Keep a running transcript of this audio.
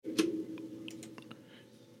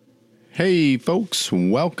Hey folks,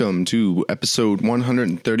 welcome to episode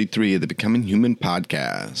 133 of the Becoming Human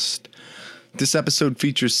podcast. This episode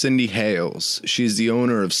features Cindy Hales. She is the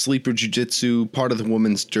owner of Sleeper Jiu-Jitsu, part of the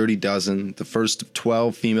Women's Dirty Dozen, the first of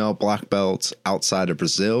 12 female black belts outside of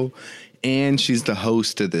Brazil, and she's the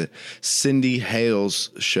host of the Cindy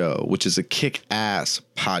Hales Show, which is a kick-ass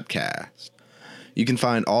podcast. You can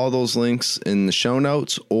find all those links in the show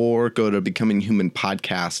notes or go to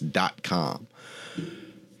becominghumanpodcast.com.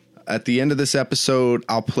 At the end of this episode,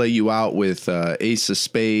 I'll play you out with Ace of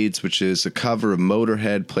Spades, which is a cover of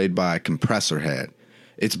Motorhead played by Compressor Head.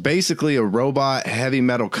 It's basically a robot heavy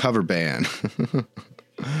metal cover band.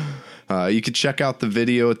 You can check out the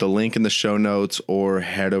video at the link in the show notes or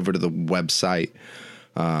head over to the website.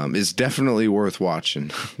 It's definitely worth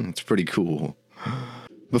watching. It's pretty cool.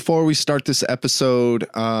 Before we start this episode,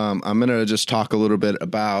 I'm going to just talk a little bit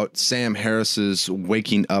about Sam Harris's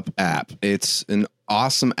Waking Up app. It's an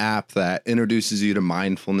awesome app that introduces you to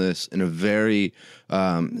mindfulness in a very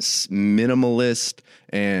minimalist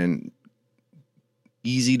and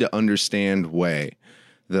easy to understand way.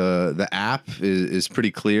 The app is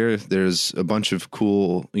pretty clear. There's a bunch of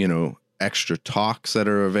cool, extra talks that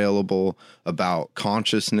are available about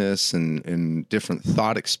consciousness and different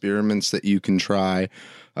thought experiments that you can try.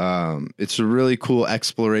 It's a really cool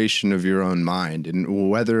exploration of your own mind, and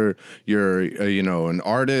whether you're, an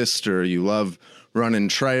artist or you love running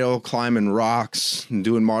trail, climbing rocks, and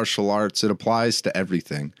doing martial arts, it applies to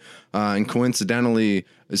everything. And coincidentally,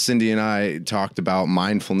 Cindy and I talked about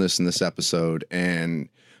mindfulness in this episode, and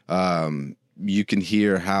you can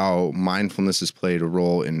hear how mindfulness has played a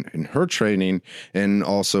role in her training and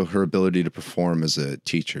also her ability to perform as a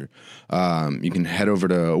teacher. You can head over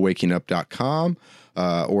to wakingup.com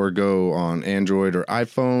or go on Android or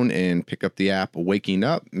iPhone and pick up the app Waking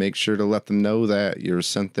Up. Make sure to let them know that you're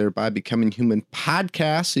sent there by Becoming Human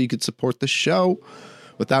Podcast so you could support the show.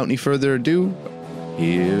 Without any further ado,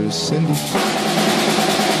 here's Cindy.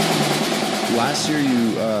 Last year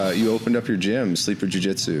you opened up your gym, Sleeper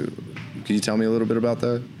Jiu-Jitsu. Can you tell me a little bit about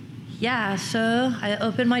that? Yeah, so I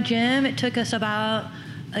opened my gym. It took us about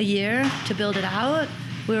a year to build it out.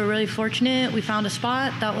 We were really fortunate. We found a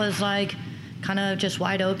spot that was kind of just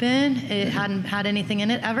wide open. It hadn't had anything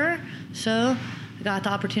in it ever. So I got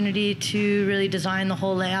the opportunity to really design the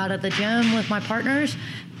whole layout of the gym with my partners.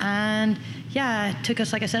 And yeah, it took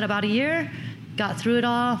us, like I said, about a year. Got through it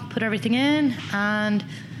all, put everything in, and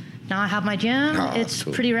now I have my gym. Oh, it's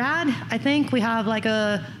cool. Pretty rad. I think we have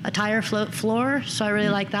a tire float floor, so I really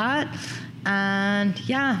like that. And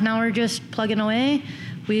yeah, now we're just plugging away.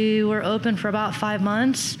 We were open for about 5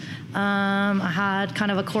 months. I had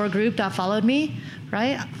kind of a core group that followed me,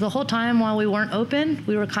 right? The whole time while we weren't open,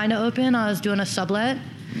 we were kind of open. I was doing a sublet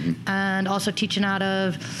and also teaching out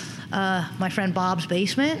of my friend Bob's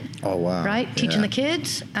basement. Oh, wow. Right? Yeah. Teaching the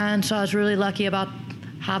kids. And so I was really lucky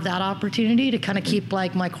have that opportunity to kind of keep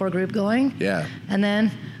my core group going. Yeah. And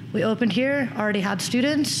then we opened here, already had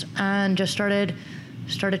students, and just started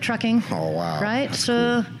trucking. Oh, wow. Right? That's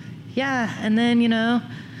so cool. Yeah, and then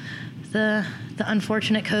the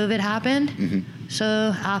unfortunate COVID happened. Mm-hmm.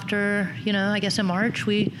 So after I guess in March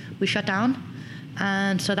we shut down,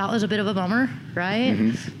 and so that was a bit of a bummer, right?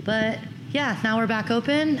 Mm-hmm. But yeah, now we're back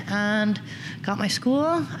open and got my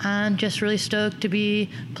school, and just really stoked to be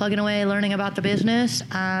plugging away, learning about the business,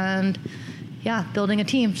 and yeah, building a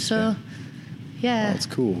team. So yeah. Oh, that's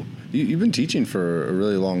cool. You've been teaching for a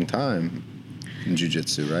really long time in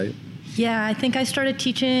jiu-jitsu, right? Yeah, I think I started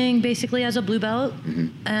teaching basically as a blue belt,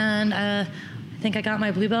 and I think I got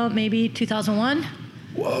my blue belt maybe 2001.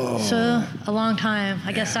 Whoa. So a long time.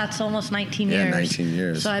 I guess that's almost 19 years. Yeah, 19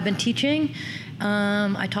 years. So I've been teaching.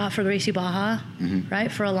 I taught for Gracie Baja,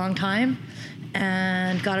 right, for a long time,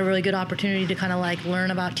 and got a really good opportunity to kind of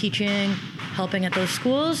learn about teaching, helping at those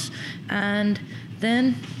schools. And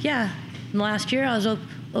then, yeah, last year I was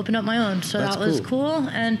opened up my own. So That's that was cool.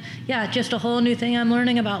 And yeah, just a whole new thing I'm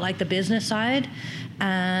learning about the business side,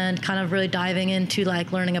 and kind of really diving into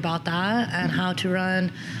learning about that and how to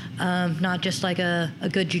run not just a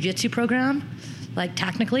good jiu-jitsu program,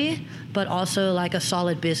 technically, but also a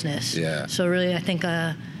solid business. Yeah. So really I think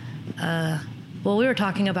we were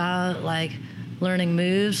talking about learning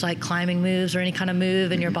moves, climbing moves or any kind of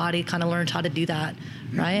move, and your body kind of learns how to do that,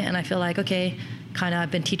 right? And I feel okay, kind of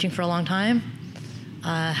I've been teaching for a long time.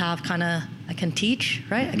 I can teach,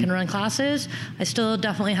 right? I can run classes. I still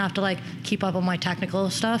definitely have to keep up on my technical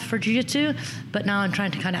stuff for jiu-jitsu, but now I'm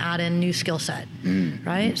trying to kind of add in new skill set,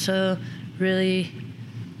 right? So really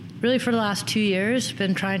for the last 2 years,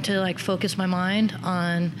 been trying to focus my mind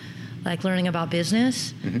on like learning about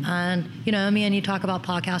business. And, you know, me and you talk about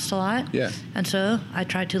podcasts a lot. Yeah. And so I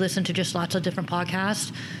tried to listen to just lots of different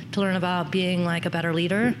podcasts to learn about being like a better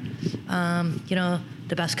leader, you know,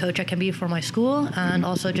 the best coach I can be for my school, and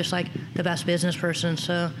also just like the best business person.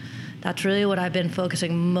 So that's really what I've been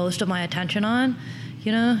focusing most of my attention on,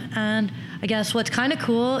 you know. And I guess what's kind of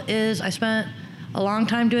cool is I spent a long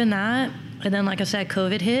time doing that. And then, like I said,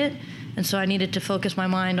 COVID hit. And so I needed to focus my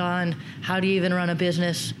mind on how do you even run a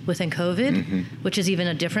business within COVID, which is even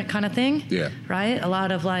a different kind of thing, right? A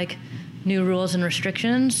lot of like new rules and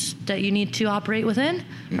restrictions that you need to operate within,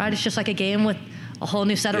 right? It's just like a game with a whole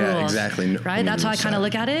new set of rules. Exactly. Right? That's how I kind of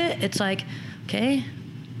look at it. It's like, okay,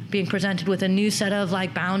 being presented with a new set of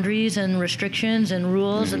like boundaries and restrictions and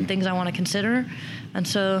rules and things I want to consider. And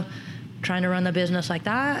so trying to run the business like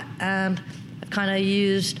that. And I've kind of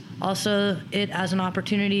used also it as an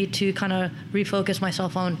opportunity to kind of refocus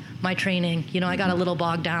myself on my training. You know, I got a little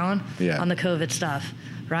bogged down on the COVID stuff,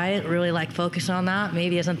 right? Really like focus on that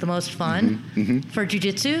maybe isn't the most fun for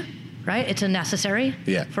jiu-jitsu, right? It's a necessary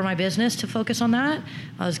for my business to focus on that.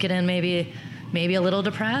 I was getting maybe a little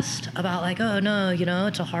depressed about like, oh no, you know,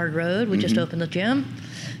 it's a hard road. We just opened the gym.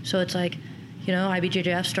 So it's like, you know,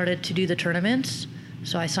 IBJJF started to do the tournaments.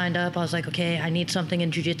 So I signed up. I was like, okay, I need something in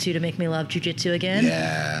jiu-jitsu to make me love jiu-jitsu again.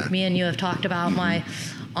 Yeah. Me and you have talked about my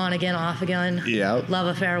on again, off again love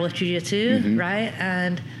affair with jiu-jitsu, right?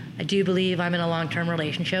 And I do believe I'm in a long-term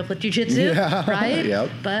relationship with jiu-jitsu, right?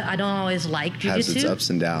 But I don't always like jiu-jitsu. It has its ups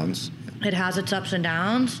and downs. It has its ups and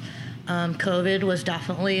downs. COVID was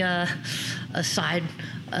definitely a side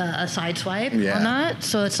swipe on that.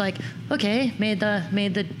 So it's like, okay, made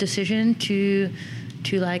the decision to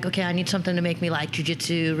like, okay, I need something to make me like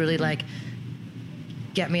jiu-jitsu, really like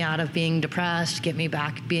get me out of being depressed, get me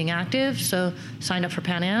back being active. So signed up for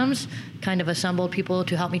Pan Am's, kind of assembled people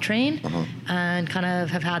to help me train, and kind of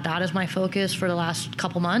have had that as my focus for the last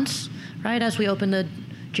couple months, right? As we opened the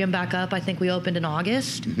gym back up, I think we opened in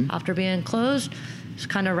August after being closed. It's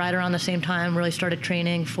kind of right around the same time, really started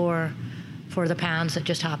training for the Pans that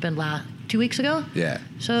just happened 2 weeks ago.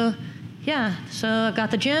 So I've got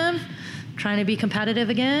the gym, trying to be competitive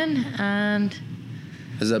again. And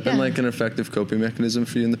has that been like an effective coping mechanism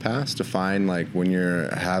for you in the past, to find like when you're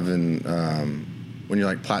having when you're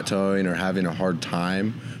like plateauing or having a hard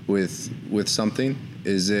time with something?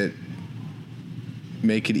 Is it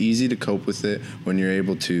make it easy to cope with it when you're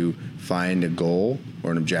able to find a goal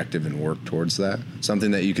or an objective and work towards that,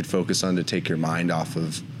 something that you could focus on to take your mind off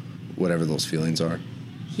of whatever those feelings are?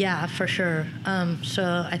 Yeah, for sure.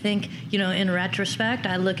 So I think, you know, in retrospect,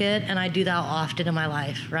 I look at, and I do that often in my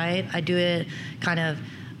life, right? I do it kind of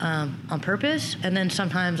on purpose. And then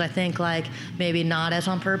sometimes I think like maybe not as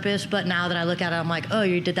on purpose, but now that I look at it, I'm like, oh,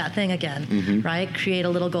 you did that thing again, right? Create a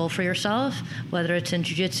little goal for yourself, whether it's in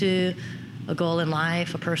jiu-jitsu, a goal in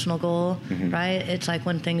life, a personal goal, right? It's like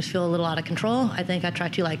when things feel a little out of control, I think I try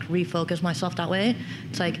to like refocus myself that way.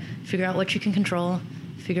 It's like figure out what you can control,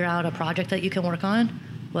 figure out a project that you can work on,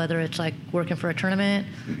 whether it's like working for a tournament,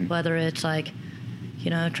 whether it's like, you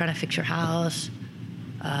know, trying to fix your house,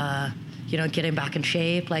 you know, getting back in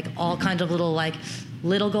shape, like all kinds of little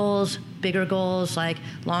goals, bigger goals, like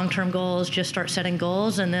long-term goals. Just start setting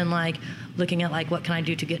goals and then like looking at like what can I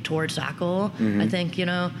do to get towards that goal. I think, you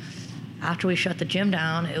know, after we shut the gym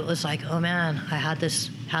down, it was like, oh man, I had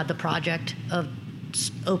the project of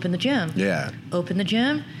open the gym. Open the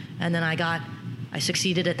gym, and then I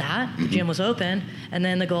succeeded at that. The gym was open, and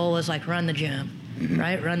then the goal was like run the gym,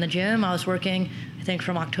 right? Run the gym. I was working, I think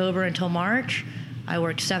from October until March, I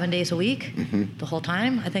worked 7 days a week the whole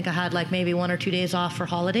time. I think I had like maybe 1 or 2 days off for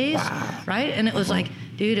holidays, right? And it was like,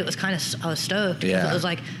 dude, it was kind of, I was stoked. It was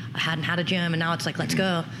like, I hadn't had a gym, and now it's like, let's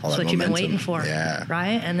go. That's what you've been waiting for,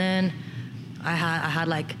 right? And then I had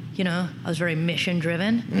like, you know, I was very mission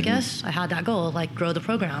driven, I guess. I had that goal, like grow the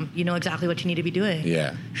program. You know exactly what you need to be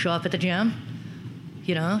doing. Show up at the gym,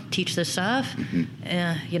 you know, teach this stuff,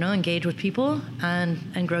 you know, engage with people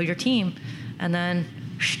and grow your team. And then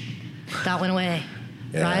that went away,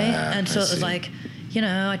 right? And so it was like, you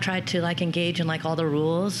know, I tried to like engage in like all the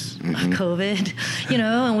rules of COVID, you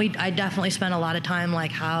know, and I definitely spent a lot of time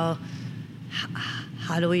like how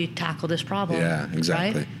do we tackle this problem?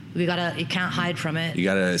 Right? You can't hide from it. You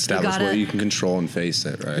gotta establish what you can control and face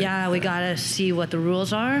it, right? Yeah, we gotta see what the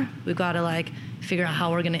rules are. We've gotta like figure out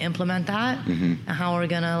how we're gonna implement that and how we're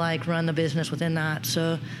gonna like run the business within that.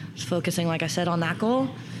 So it's focusing, like I said, on that goal.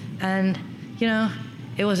 And, you know,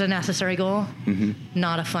 it was a necessary goal,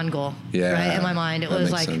 not a fun goal. Right? In my mind, it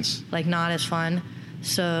was like not as fun.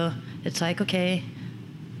 So it's like, okay,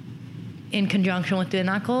 in conjunction with doing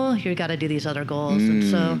that goal, you got to do these other goals. And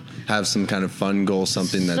so have some kind of fun goal,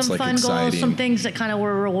 something that's some like fun exciting. Goals, some things that kind of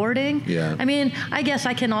were rewarding. Yeah. I mean, I guess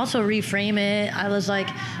I can also reframe it. I was like,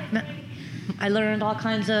 I learned all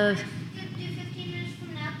kinds of. Do 15 minutes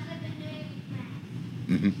from now because I've been doing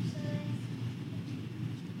math. Mm-hmm.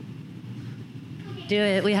 Do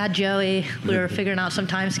it. We had Joey. We were figuring out some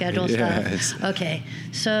time schedule Yes. stuff. Okay.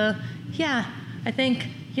 So, yeah, I think,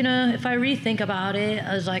 if I rethink about it,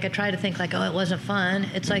 I was like, I try to think like, oh, it wasn't fun.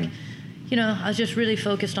 It's like, I was just really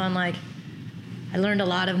focused on like, I learned a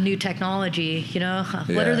lot of new technology,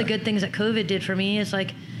 What are the good things that COVID did for me is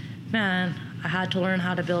like, man, I had to learn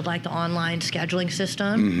how to build like the online scheduling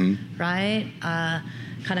system, right?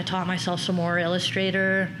 Kind of taught myself some more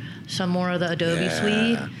Illustrator, some more of the Adobe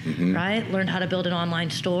suite, right? Learned how to build an online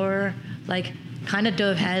store, like kind of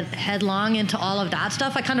dove headlong into all of that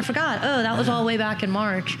stuff. I kind of forgot, that was all way back in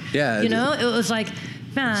March. Yeah. It was like,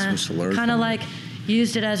 man, kind of like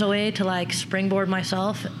used it as a way to like springboard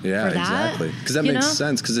myself for that. Exactly. Because that makes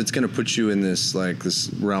sense, because it's going to put you in this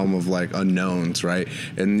realm of like unknowns, right?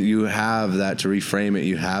 And you have that to reframe it.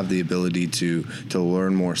 You have the ability to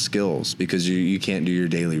learn more skills because you can't do your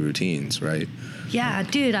daily routines, right? Yeah,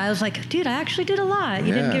 dude, I was like, I actually did a lot.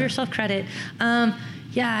 You didn't give yourself credit.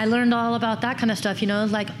 Yeah, I learned all about that kind of stuff,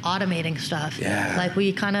 like automating stuff. Yeah. Like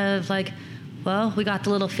we kind of like, we got the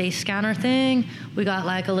little face scanner thing. We got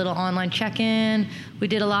like a little online check-in. We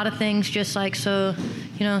did a lot of things just like, so,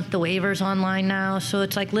 the waiver's online now. So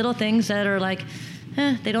it's like little things that are like,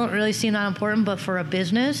 they don't really seem that important, but for a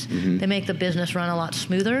business, they make the business run a lot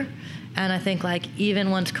smoother. And I think like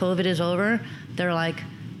even once COVID is over, they're like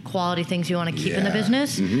quality things you want to keep in the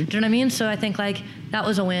business. Do you know what I mean? So I think like that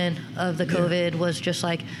was a win of the COVID was just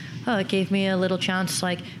like, it gave me a little chance.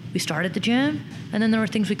 Like we started the gym and then there were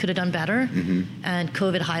things we could have done better. And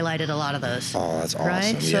COVID highlighted a lot of those. Oh, that's awesome.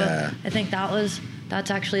 Right? So I think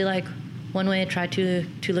that's actually like one way I try to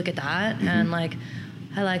look at that. And like,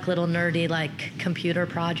 I like little nerdy like computer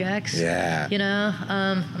projects. Yeah.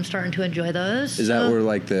 I'm starting to enjoy those. Is that where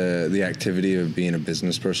like the activity of being a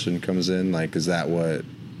business person comes in? Like, is that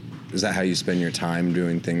how you spend your time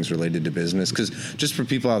doing things related to business? Because just for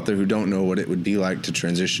people out there who don't know what it would be like to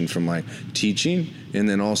transition from like teaching and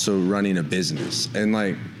then also running a business, and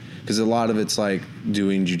like, because a lot of it's like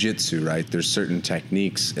doing jujitsu, right? There's certain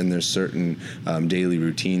techniques and there's certain daily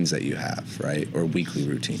routines that you have, right? Or weekly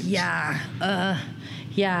routines.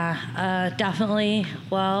 Definitely.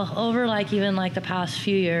 Well, over like even like the past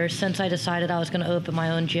few years since I decided I was going to open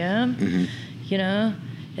my own gym,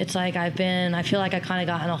 it's like I feel like I kind of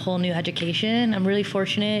gotten a whole new education. I'm really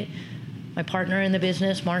fortunate. My partner in the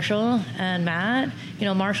business, Marshall and Matt,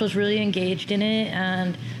 Marshall's really engaged in it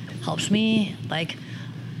and helps me, like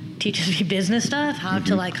teaches me business stuff, how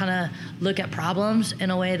to like kind of look at problems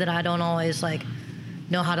in a way that I don't always like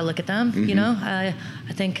know how to look at them. I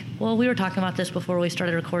think, we were talking about this before we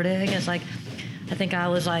started recording. It's like, I think I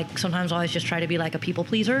was like, sometimes always just try to be like a people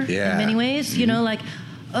pleaser in many ways, like,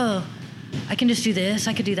 I can just do this,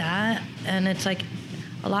 I could do that. And it's like,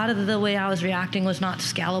 a lot of the way I was reacting was not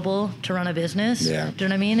scalable to run a business. Yeah. Do you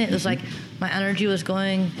know what I mean? It was like, my energy was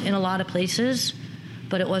going in a lot of places,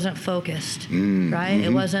 but it wasn't focused, right?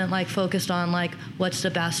 It wasn't like focused on like, what's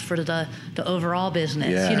the best for the overall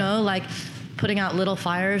business, like putting out little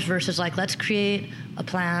fires versus like, let's create a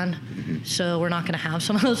plan so we're not going to have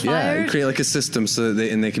some of those fires. Yeah, create like a system so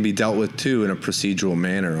that they can be dealt with too in a procedural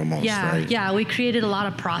manner almost, right? Yeah, we created a lot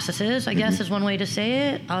of processes, I guess is one way to say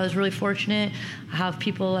it. I was really fortunate. I have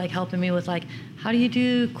people like helping me with like, how do you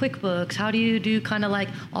do QuickBooks? How do you do kind of like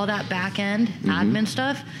all that back end admin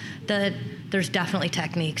stuff? That there's definitely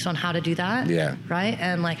techniques on how to do that. Yeah. Right?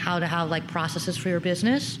 And like how to have like processes for your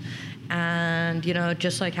business. And,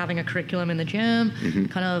 just like having a curriculum in the gym,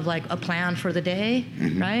 kind of like a plan for the day,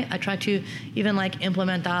 right? I try to even like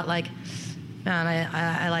implement that, like, man,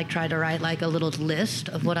 I like try to write like a little list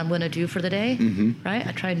of what I'm going to do for the day, right?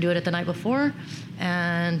 I try and do it at the night before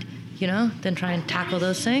and, then try and tackle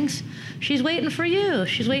those things. She's waiting for you.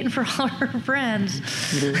 She's waiting for all her friends.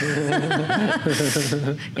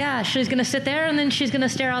 Yeah, she's going to sit there and then she's going to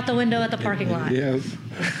stare out the window at the parking lot. Yeah,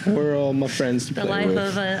 we're all my friends to The play life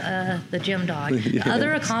with. of the gym dog. Yes. The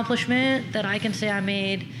other accomplishment that I can say I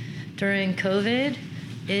made during COVID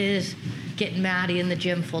is getting Maddie in the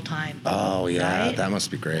gym full time. Oh, yeah. Right? That must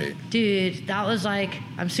be great. Dude, that was like,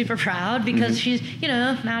 I'm super proud because she's,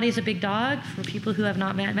 Maddie's a big dog for people who have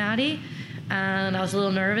not met Maddie. And I was a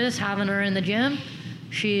little nervous having her in the gym.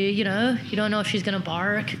 She, you don't know if she's going to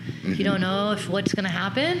bark. You don't know if what's going to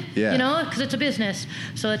happen, because it's a business.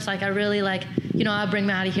 So it's like, I really like you know, I'd bring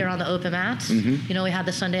Maddie here on the open mats. You know, we had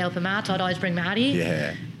the Sunday open mats. So I'd always bring Maddie.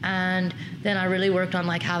 Yeah. And then I really worked on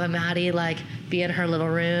like having Maddie like be in her little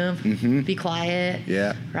room, be quiet.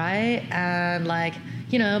 Yeah. Right. And like,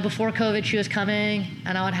 you know, before COVID, she was coming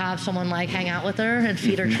and I would have someone like hang out with her and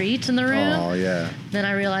feed her treats in the room. Oh, yeah. Then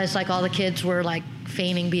I realized like all the kids were like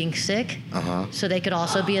feigning being sick. So they could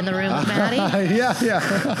also be in the room with Maddie. Yeah.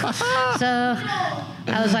 So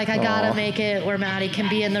I was like, I gotta make it where Maddie can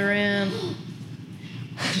be in the room.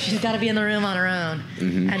 She's got to be in the room on her own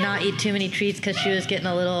and not eat too many treats because she was getting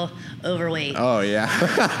a little overweight. Oh, yeah.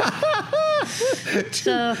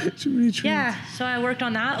 So, Too many treats. yeah, so I worked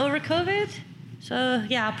on that over COVID. So,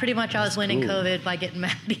 yeah, pretty much I was winning COVID by getting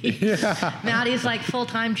Maddie. Maddie's like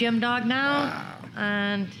full-time gym dog now. Wow.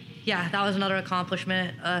 And, yeah, that was another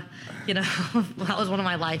accomplishment. You know, that was one of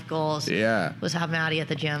my life goals. Yeah. Was have Maddie at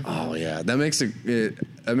the gym. Oh, yeah. That makes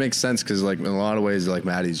that makes sense because, like, in a lot of ways, like,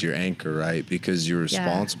 Maddie's your anchor, right? Because you're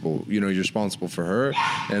responsible. You know, you're responsible for her,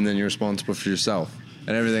 and then you're responsible for yourself.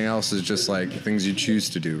 And everything else is just, like, things you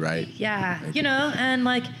choose to do, right? Yeah. You know, and,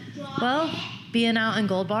 like, well, being out in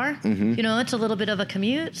Gold Bar, you know, it's a little bit of a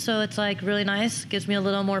commute. So it's, like, really nice. Gives me a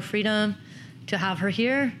little more freedom to have her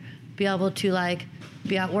here, be able to, like,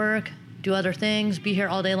 be at work, do other things, be here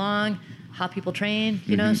all day long, have people train,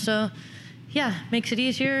 you know, so yeah, makes it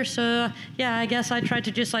easier. So yeah, I guess I tried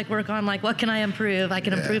to just like work on like, what can I improve? I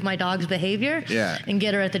can improve my dog's behavior and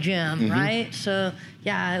get her at the gym, right? So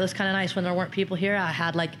yeah, it was kind of nice when there weren't people here. I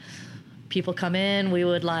had like people come in, we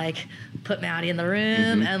would like put Maddie in the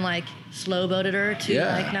room and like slow boated her to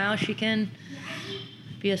like now she can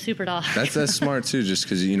be a super dog. That's smart too, just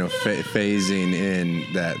because, you know, phasing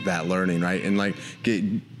in that learning, right? And like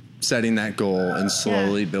setting that goal and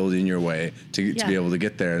slowly building your way to be able to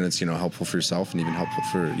get there. And it's, you know, helpful for yourself and even helpful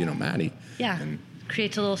for, you know, Maddie. Yeah.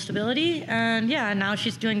 Creates a little stability. And yeah, now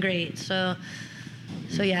she's doing great. So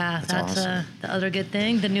yeah, that's awesome. The other good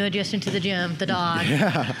thing, the new addition to the gym, the dog.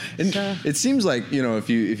 Yeah. And So- it seems like, you know, if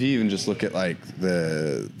you even just look at like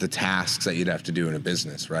the tasks that you'd have to do in a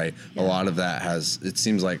business, right? A lot of that it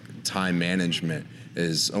seems like time management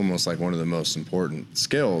is almost like one of the most important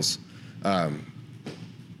skills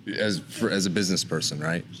as a business person,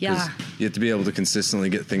 right? 'Cause Yeah. you have to be able to consistently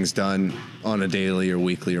get things done on a daily or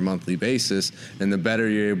weekly or monthly basis. And the better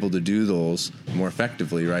you're able to do those, the more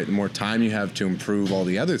effectively, right? The more time you have to improve all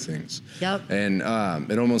the other things. Yep. And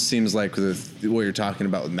it almost seems like with what you're talking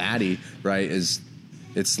about with Maddie, right, is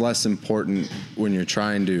it's less important when you're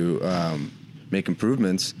trying to make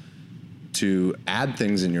improvements to add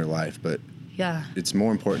things in your life, but Yeah. it's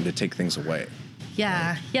more important to take things away.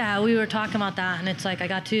 Yeah, we were talking about that, and it's like I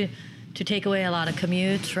got to take away a lot of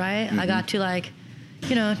commutes, right? I got to like,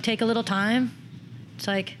 you know, take a little time. It's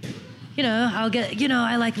like, you know, I'll get, you know,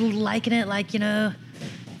 I like liking it, like, you know,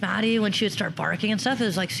 Maddie when she would start barking and stuff, it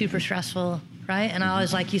was like super stressful, right? And I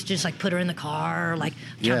always like used to just like put her in the car or like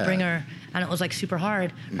try to bring her, and it was like super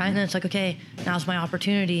hard, right? And then it's like, okay, now's my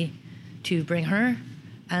opportunity to bring her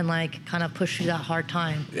and like kind of push through that hard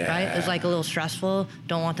time, right? It was like a little stressful.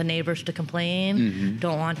 Don't want the neighbors to complain.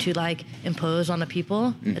 Don't want to like impose on the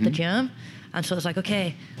people at the gym. And so it's like,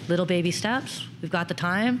 okay, little baby steps. We've got the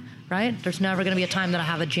time, right? There's never going to be a time that I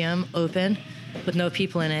have a gym open with no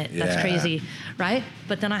people in it. That's crazy, right?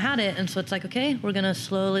 But then I had it. And so it's like, okay, we're going to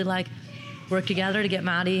slowly like work together to get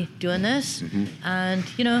Maddie doing this. And,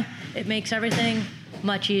 you know, it makes everything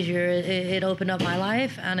much easier. It opened up my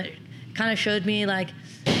life, and it kind of showed me like,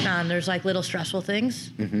 man, there's like little stressful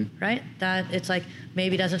things, right? That it's like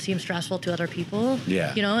maybe doesn't seem stressful to other people,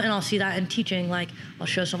 you know, and I'll see that in teaching. Like I'll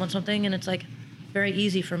show someone something and it's like very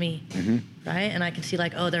easy for me, right? And I can see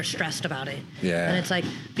like, oh, they're stressed about it. And it's like,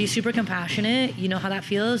 be super compassionate. You know how that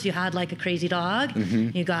feels? You had like a crazy dog.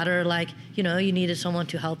 You got her like, you know, you needed someone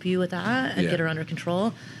to help you with that and get her under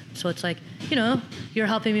control. So it's like, you know, you're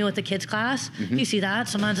helping me with the kids class. You see that?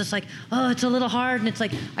 Sometimes it's like, oh, it's a little hard. And it's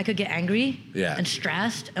like, I could get angry and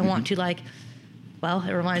stressed and want to like, well,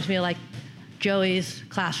 it reminds me of like Joey's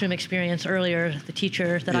classroom experience earlier. The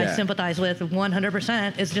teacher that I sympathize with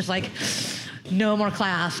 100% is just like, no more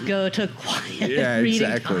class, go to quiet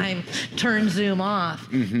reading time, turn Zoom off.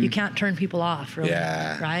 You can't turn people off, really,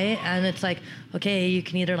 right? And it's like, okay, you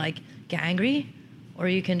can either like get angry or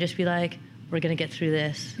you can just be like, we're going to get through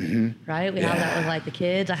this, right? We have that with like the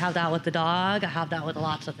kids. I have that with the dog. I have that with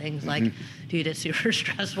lots of things. Like, dude, it's super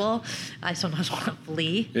stressful. I sometimes want to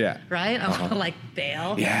flee, right? I want to like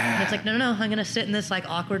bail. And it's like, no, I'm going to sit in this like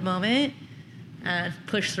awkward moment and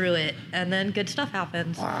push through it, and then good stuff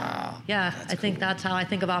happens. Wow. Yeah, I think that's how I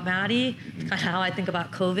think about Maddie, kind of how I think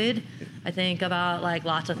about COVID. I think about like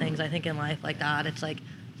lots of things I think in life like that. It's like,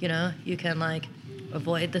 you know, you can like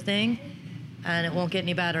avoid the thing, and it won't get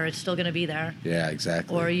any better. It's still going to be there. Yeah,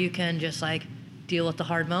 exactly. Or you can just like deal with the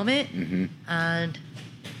hard moment, and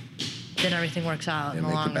then everything works out in the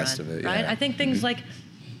make the long best run, of it, right? yeah. I think things like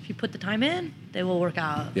if you put the time in, they will work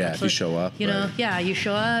out. Yeah, That's if you show up, you know, right. yeah, you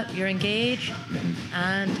show up, you're engaged,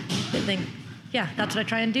 and I think, yeah, that's what I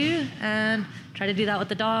try and do, and try to do that with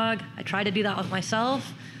the dog. I try to do that with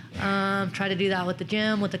myself. Try to do that with the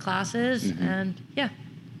gym, with the classes, and yeah.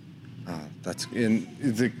 And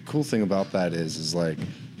the cool thing about that is that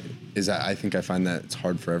I think I find that it's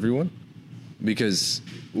hard for everyone, because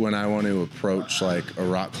when I want to approach like a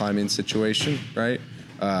rock climbing situation, right?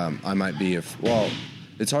 I might be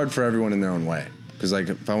it's hard for everyone in their own way, because like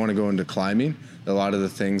if I want to go into climbing, a lot of the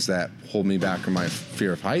things that hold me back are my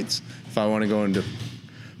fear of heights. If I want to go into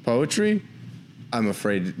poetry, I'm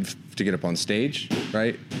afraid to get up on stage,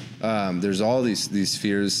 right? There's all these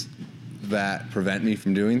fears that prevent me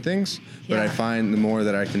from doing things, but I find the more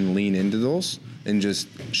that I can lean into those and just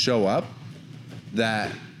show up,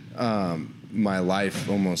 that my life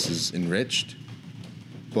almost is enriched.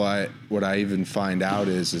 But what I even find out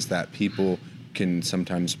is that people can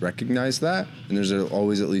sometimes recognize that, and there's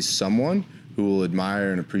always at least someone who will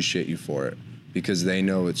admire and appreciate you for it, because they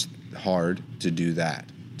know it's hard to do that,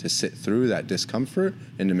 to sit through that discomfort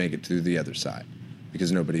and to make it through the other side,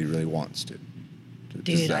 because nobody really wants to.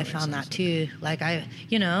 Dude, I found that too. Like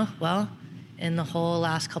in the whole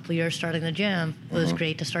last couple of years starting the gym, it was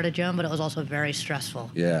great to start a gym, but it was also very stressful.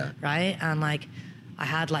 Yeah. Right? And like,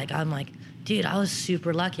 dude, I was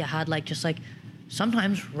super lucky. I had like, just like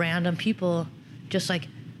sometimes random people just like,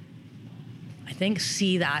 I think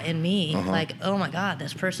see that in me. Like, oh my God,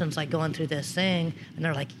 this person's like going through this thing, and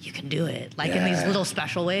they're like, you can do it. Like in these little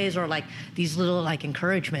special ways, or like these little like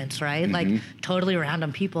encouragements, right? Like totally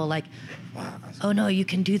random people like, oh no, you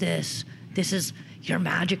can do this. You're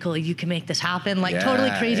magical. You can make this happen. Like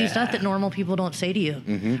totally crazy stuff that normal people don't say to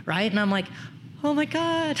you. Right. And I'm like, oh my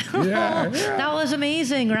God, that was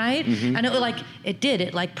amazing. Right. And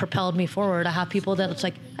it like propelled me forward. I have people that it's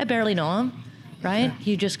like, I barely know them. Right.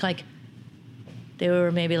 You just like, they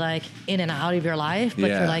were maybe like in and out of your life,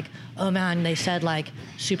 but you're like, oh man, they said like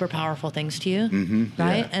super powerful things to you.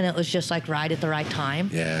 Right. And it was just like right at the right time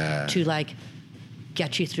to like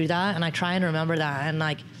get you through that. And I try and remember that. And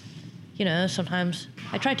like, you know, sometimes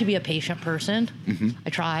I try to be a patient person.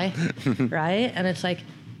 I try, right? And it's like,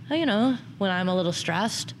 you know, when I'm a little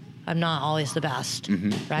stressed, I'm not always the best,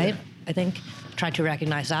 right? I think try to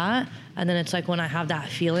recognize that. And then it's like when I have that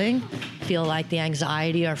feel like the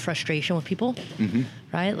anxiety or frustration with people,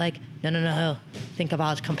 right? Like, no. Think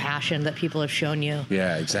about compassion that people have shown you.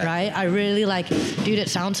 Yeah, exactly. Right? I really like, dude, it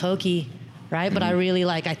sounds hokey, right? But I really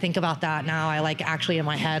like, I think about that now. I like actually in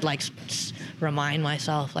my head, like remind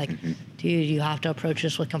myself like, dude, you have to approach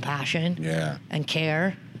this with compassion and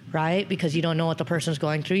care, right? Because you don't know what the person's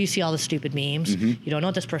going through. You see all the stupid memes. You don't know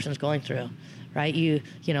what this person's going through, right? You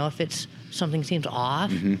know, if it's something seems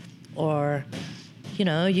off or, you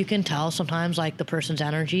know, you can tell sometimes like the person's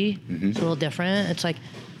energy is a little different. It's like,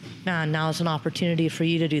 man, now is an opportunity for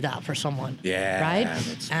you to do that for someone. Right?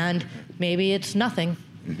 And maybe it's nothing.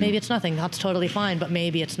 Maybe it's nothing. That's totally fine. But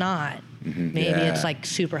maybe it's not. Maybe it's like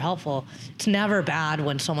super helpful. It's never bad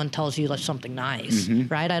when someone tells you like something nice,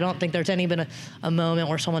 right? I don't think there's been a moment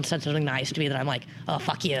where someone said something nice to me that I'm like, oh,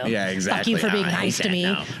 fuck you. Yeah, exactly. Fuck you for being nice to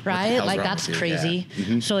me, right? Like that's crazy.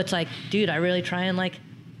 So it's like, dude, I really try and like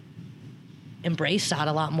embrace that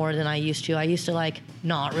a lot more than I used to. I used to like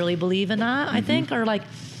not really believe in that, I think, or like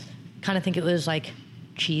kind of think it was like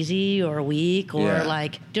cheesy or weak or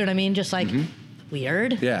like, do you know what I mean? Just like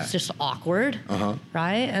weird. Yeah. It's just awkward.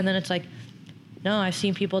 Right? And then it's like, no, I've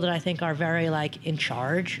seen people that I think are very like in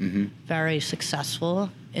charge, very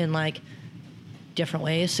successful in like different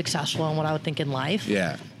ways, successful in what I would think in life.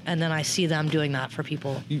 Yeah. And then I see them doing that for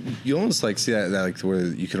people. You almost like see that like where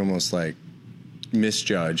you could almost like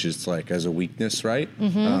misjudge it's like as a weakness, right?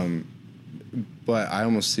 But I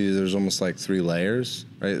almost see there's almost like 3 layers,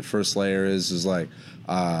 right? The first layer is like,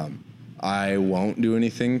 I won't do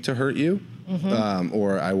anything to hurt you.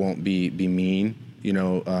 Or I won't be mean, you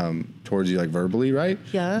know, towards you like verbally, right?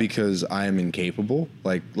 Yeah. Because I am incapable,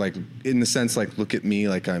 like in the sense like look at me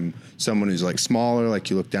like I'm someone who's like smaller, like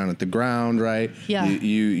you look down at the ground, right? Yeah.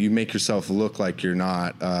 You make yourself look like you're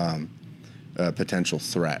not a potential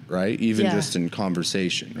threat, right? Even just in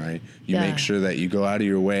conversation, right? You make sure that you go out of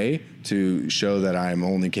your way to show that I'm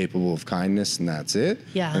only capable of kindness and that's it.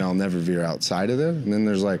 Yeah. And I'll never veer outside of it. And then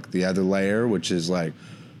there's like the other layer, which is like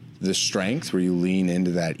the strength where you lean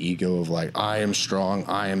into that ego of like, I am strong,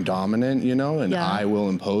 I am dominant, you know, and I will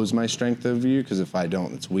impose my strength over you because if I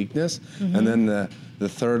don't, it's weakness. And then the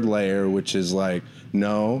third layer, which is like,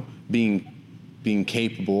 no, being being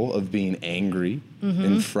capable of being angry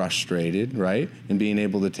and frustrated, right? And being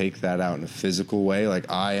able to take that out in a physical way.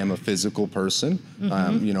 Like, I am a physical person.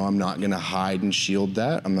 You know, I'm not going to hide and shield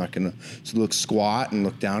that. I'm not going to look squat and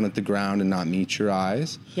look down at the ground and not meet your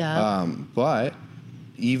eyes. Yeah. But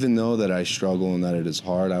even though that I struggle and that it is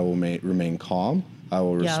hard, I will remain calm. I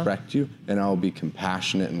will respect you, and I will be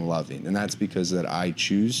compassionate and loving. And that's because that I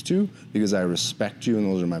choose to, because I respect you, and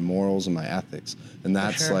those are my morals and my ethics. And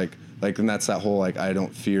that's sure. and that's that whole, like, I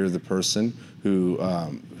don't fear the person who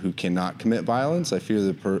cannot commit violence. I fear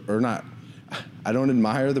I don't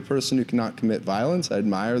admire the person who cannot commit violence. I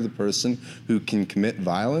admire the person who can commit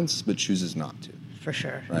violence but chooses not to. For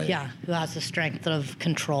sure. Right. Yeah. Who has the strength of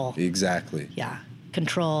control. Exactly. Yeah.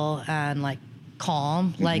 Control and like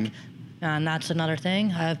calm. Like, and that's another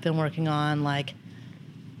thing I've been working on. Like,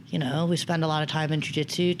 you know, we spend a lot of time in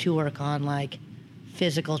jiu-jitsu to work on like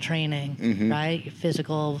physical training, right?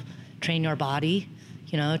 Train your body,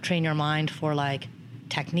 you know, train your mind for like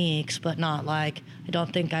techniques, but not like, I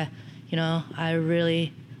don't think I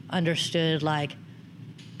really understood like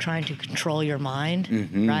trying to control your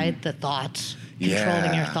mind, right? The thoughts,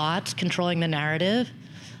 controlling your thoughts, controlling the narrative.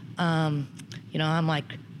 You know, I'm like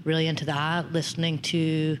really into that, listening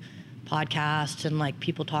to podcasts and like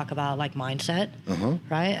people talk about like mindset,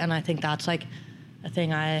 right? And I think that's like a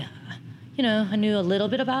thing I knew a little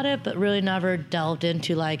bit about it, but really never delved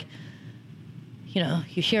into like, you know,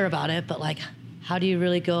 you hear about it, but like, how do you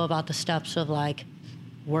really go about the steps of like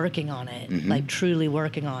working on it, like truly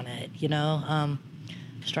working on it, you know?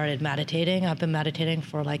 Started meditating. I've been meditating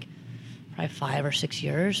for like probably 5 or 6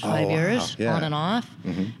 years, on and off.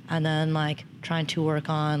 And then like trying to work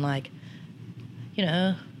on like, you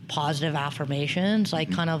know, positive affirmations,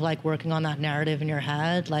 like kind of like working on that narrative in your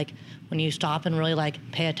head. Like when you stop and really like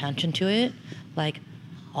pay attention to it, like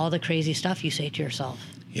all the crazy stuff you say to yourself.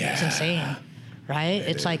 Yeah. It's insane, right?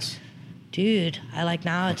 It's like, dude, I like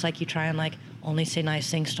now it's like you try and like only say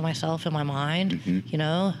nice things to myself in my mind, you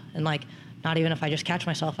know? And like, not even if I just catch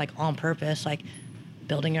myself like on purpose, like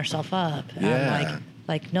building yourself up. And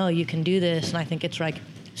like, no, you can do this. And I think it's like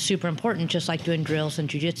super important, just like doing drills in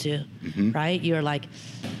jiu-jitsu, right? You're like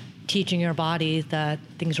teaching your body that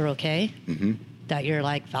things are okay, that you're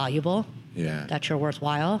like valuable, that you're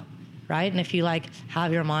worthwhile, right? And if you like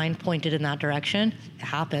have your mind pointed in that direction, it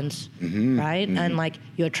happens, right? And like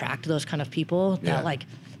you attract those kind of people that like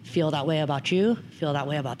feel that way about you, feel that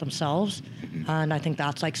way about themselves. And I think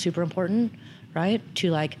that's like super important, right?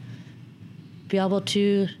 To like be able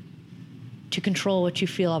to control what you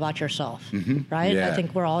feel about yourself, right? I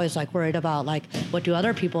think we're always like worried about like, what do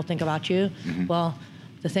other people think about you? Well,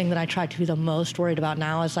 the thing that I try to be the most worried about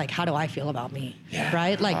now is like, how do I feel about me,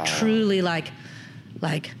 right? Like truly like,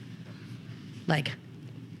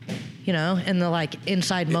 you know, in the like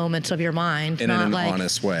inside moments of your mind, in not an like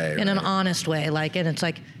honest way, in an honest way. Like, and it's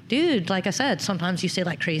like, dude, like I said, sometimes you say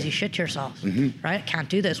like crazy shit to yourself, right? Can't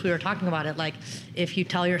do this. We were talking about it. Like if you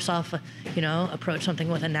tell yourself, you know, approach something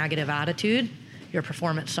with a negative attitude, your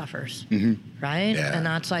performance suffers, right? Yeah. And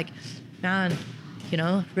that's like, man, you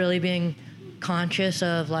know, really being conscious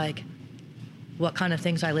of like what kind of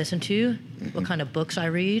things I listen to, what kind of books I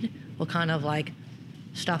read, what kind of like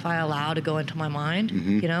stuff I allow to go into my mind.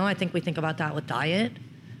 You know, I think we think about that with diet,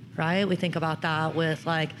 right? We think about that with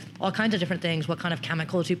like all kinds of different things, what kind of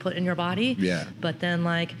chemicals you put in your body. Yeah. But then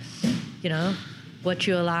like, you know, what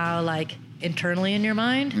you allow like internally in your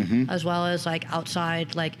mind as well as like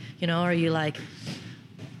outside, like, you know, are you like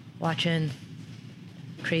watching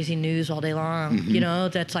crazy news all day long, you know,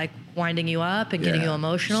 that's like winding you up and getting you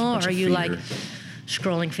emotional? Or are you like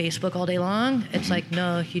scrolling Facebook all day long? It's like,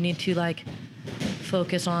 no, you need to like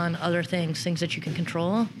focus on other things that you can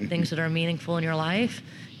control, things that are meaningful in your life,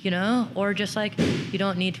 you know, or just like, you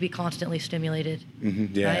don't need to be constantly stimulated.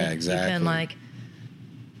 Yeah, right? exactly. You can like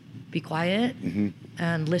be quiet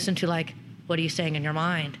and listen to like, what are you saying in your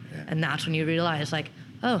mind? And that's when you realize like,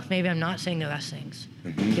 oh, maybe I'm not saying the best things.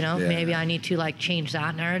 You know, maybe I need to like change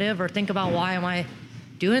that narrative or think about why am I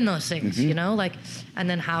doing those things, you know, like, and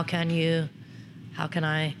then how can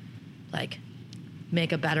I like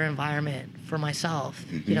make a better environment for myself,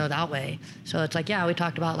 you know, that way. So it's like, yeah, we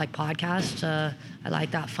talked about like podcasts. I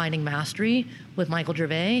like that Finding Mastery with Michael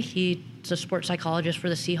Gervais. He's a sports psychologist for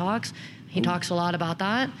the Seahawks. He talks a lot about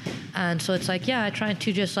that. And so it's like, yeah, I try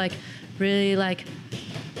to just like really like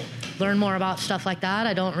learn more about stuff like that.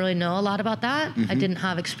 I don't really know a lot about that. I didn't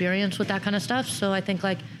have experience with that kind of stuff. So I think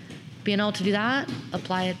like being able to do that,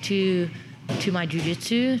 apply it to my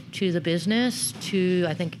jiu-jitsu, to the business, to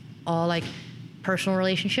I think all like personal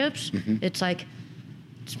relationships. It's like,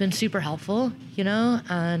 it's been super helpful, you know,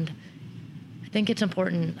 and think it's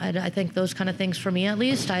important. I think those kind of things, for me at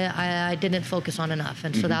least, I didn't focus on enough.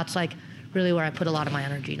 And so that's like really where I put a lot of my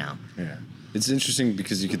energy now. Yeah. It's interesting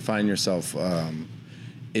because you could find yourself,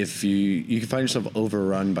 if you can find yourself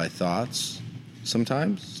overrun by thoughts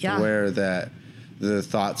sometimes, Yeah. where that the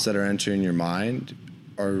thoughts that are entering your mind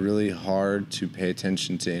are really hard to pay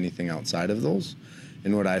attention to anything outside of those.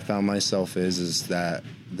 And what I found myself is that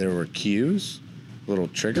there were cues, little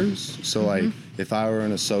triggers. So like if I were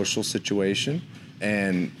in a social situation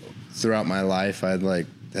and throughout my life I'd like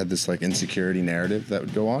had this like insecurity narrative that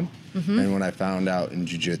would go on. And when I found out in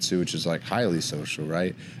jiu-jitsu, which is like highly social,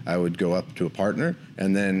 right? I would go up to a partner,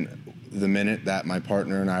 and then the minute that my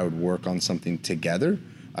partner and I would work on something together,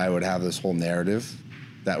 I would have this whole narrative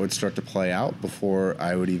that would start to play out before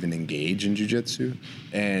I would even engage in jiu-jitsu.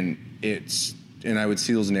 And I would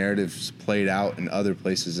see those narratives played out in other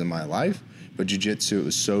places in my life, but jiu-jitsu, it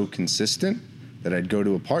was so consistent that I'd go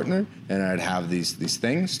to a partner and I'd have these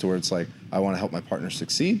things to where it's like, I want to help my partner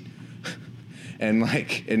succeed. And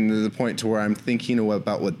to the point to where I'm thinking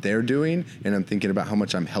about what they're doing, and I'm thinking about how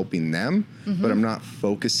much I'm helping them, but I'm not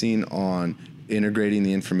focusing on integrating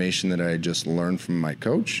the information that I just learned from my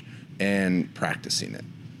coach and practicing it.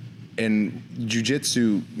 And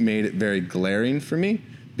jiu-jitsu made it very glaring for me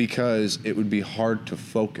because it would be hard to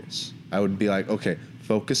focus. I would be like, okay,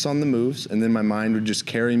 focus on the moves, and then my mind would just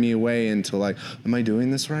carry me away into like, am I doing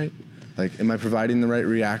this right? Like, am I providing the right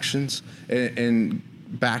reactions? And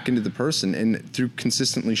back into the person. And through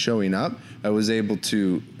consistently showing up, I was able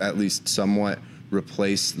to at least somewhat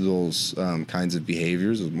replace those kinds of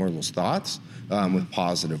behaviors, more of those thoughts, with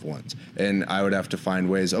positive ones. And I would have to find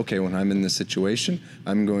ways, okay, when I'm in this situation,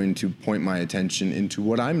 I'm going to point my attention into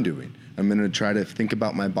what I'm doing. I'm going to try to think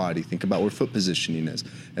about my body, think about where foot positioning is.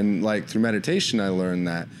 And like through meditation, I learned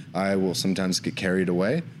that I will sometimes get carried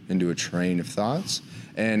away into a train of thoughts.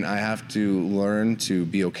 And I have to learn to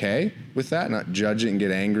be okay with that, not judge it and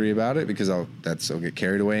get angry about it, because I'll get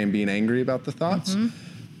carried away in being angry about the thoughts.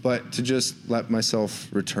 But to just let myself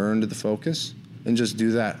return to the focus and just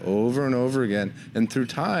do that over and over again. And through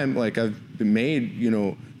time, like I've made,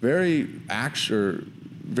 very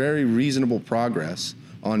reasonable progress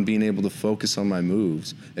on being able to focus on my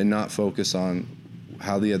moves and not focus on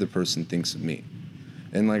how the other person thinks of me.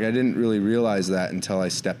 And like I didn't really realize that until I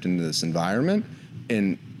stepped into this environment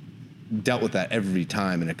and dealt with that every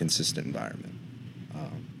time in a consistent environment.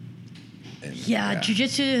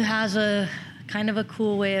 Jiu-jitsu has a kind of a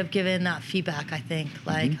cool way of giving that feedback, I think.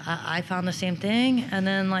 Like I found the same thing, and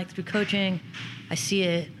then like through coaching, I see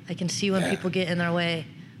it. I can see when people get in their way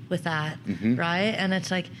with that, right? And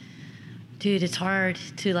it's like, dude, it's hard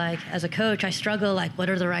to like, as a coach, I struggle, like, what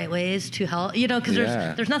are the right ways to help, because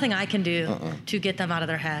there's nothing I can do to get them out of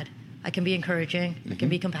their head. I can be encouraging, I can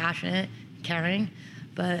be compassionate, caring,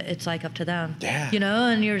 but it's like up to them,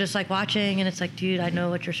 and you're just like watching, and it's like, dude, I know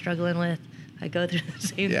what you're struggling with. I go through the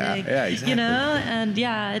same thing, exactly. And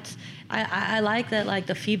it's, I like that, like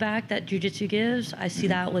the feedback that jiu-jitsu gives. I see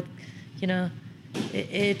that with,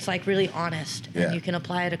 it's like really honest, and you can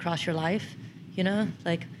apply it across your life,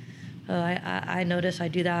 like, I notice I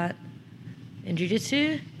do that in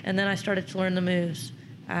jiu-jitsu, and then I started to learn the moves,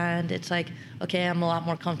 and it's like, okay, I'm a lot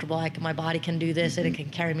more comfortable. My body can do this, and it can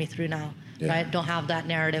carry me through now, right? Don't have that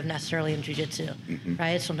narrative necessarily in jiu-jitsu,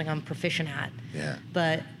 right? It's something I'm proficient at.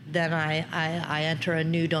 But then I enter a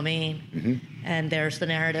new domain, and there's the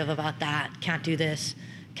narrative about that. Can't do this,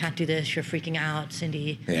 you're freaking out,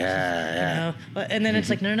 Cindy. And then it's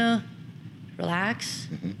like, no, relax,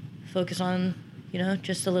 focus on,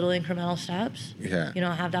 just the little incremental steps.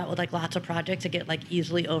 Have that with like lots of projects that get like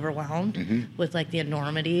easily overwhelmed with like the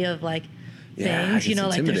enormity of like things,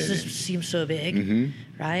 like this seems so big,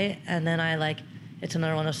 right? And then it's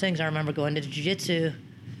another one of those things. I remember going to jiu-jitsu,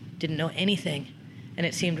 didn't know anything, and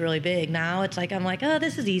it seemed really big. Now it's like, I'm like, oh,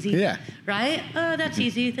 this is easy, right? Oh, that's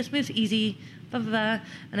easy. This move's easy, blah, blah, blah.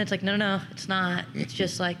 And it's like, no, it's not. It's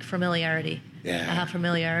just like familiarity. I have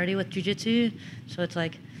familiarity with jiu-jitsu, so it's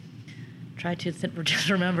like, try to just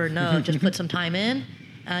remember, just put some time in,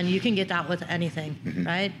 and you can get that with anything,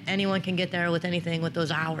 right? Anyone can get there with anything with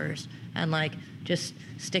those hours, and like just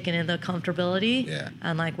sticking in the comfortability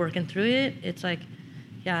and like working through it. It's like,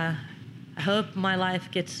 I hope my life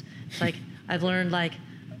gets, like, I've learned, like,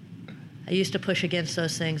 I used to push against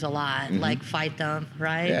those things a lot, like fight them,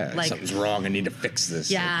 right? Like something's wrong, I need to fix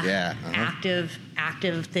this. Active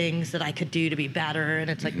things that I could do to be better, and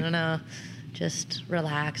it's like, no, just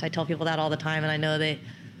relax. I tell people that all the time, and I know they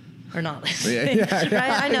or not listening. Yeah.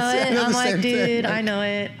 Right? I know I it. know I'm the like, same dude, thing. I know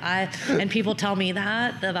it. And people tell me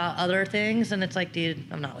that about other things, and it's like, dude,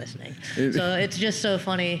 I'm not listening. So it's just so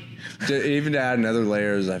funny. Even to add another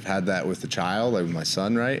layer is I've had that with the child, like with my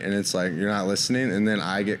son, right? And it's like, you're not listening. And then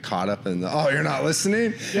I get caught up in the, oh, you're not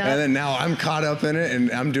listening? Yeah. And then now I'm caught up in it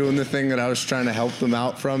and I'm doing the thing that I was trying to help them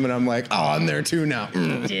out from. And I'm like, oh, I'm there too now.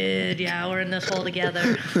 Dude, yeah, we're in this hole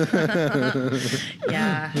together.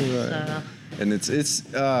 Yeah. So. And it's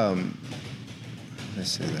how do I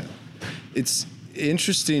say that? It's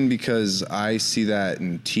interesting because I see that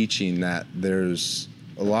in teaching that there's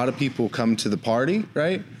a lot of people come to the party,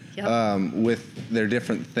 right? Yep. With their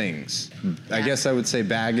different things. I Yeah. guess I would say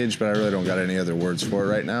baggage, but I really don't got any other words for it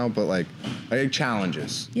right now. But like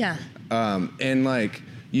challenges. Yeah. And like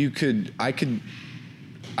I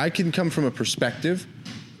can come from a perspective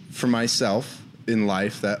for myself in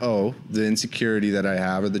life that, the insecurity that I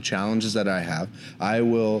have or the challenges that I have, I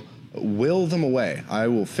will will them away. I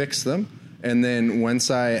will fix them. And then one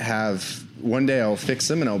day I'll fix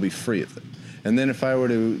them and I'll be free of them. And then if I were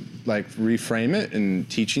to like reframe it in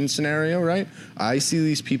teaching scenario, right? I see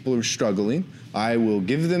these people who are struggling. I will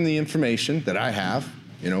give them the information that I have,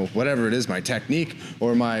 whatever it is, my technique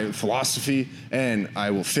or my philosophy, and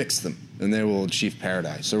I will fix them. And they will achieve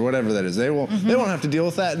paradise or whatever that is. They won't have to deal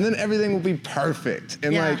with that, and then everything will be perfect.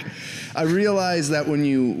 And I realize that when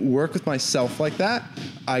you work with myself like that,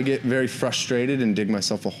 I get very frustrated and dig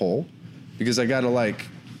myself a hole because I gotta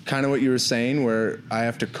kind of what you were saying where I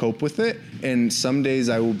have to cope with it. And some days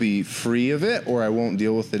I will be free of it or I won't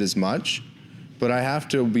deal with it as much, but I have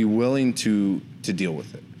to be willing to deal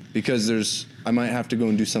with it because I might have to go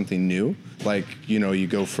and do something new. Like, you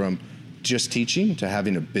go from just teaching to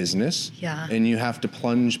having a business. Yeah. And you have to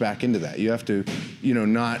plunge back into that. You have to,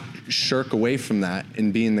 not shirk away from that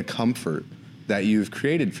and be in the comfort that you've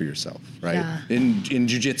created for yourself, right? Yeah. In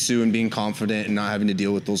jiu-jitsu and being confident and not having to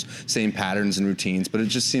deal with those same patterns and routines. But it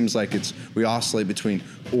just seems like we oscillate between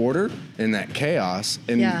order and that chaos.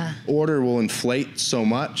 And order will inflate so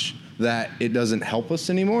much that it doesn't help us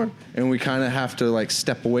anymore, and we kind of have to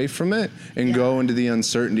step away from it and go into the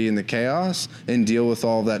uncertainty and the chaos and deal with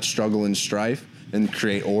all of that struggle and strife and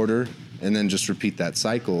create order and then just repeat that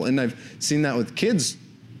cycle. And I've seen that with kids,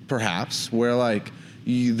 perhaps, where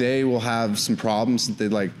they will have some problems that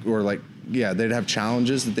they'd have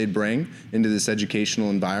challenges that they'd bring into this educational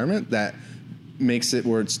environment that makes it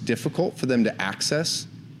where it's difficult for them to access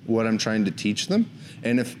what I'm trying to teach them.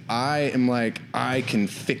 And if I am I can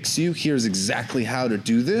fix you, here's exactly how to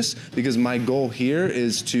do this, because my goal here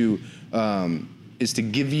is to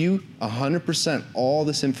give you 100% all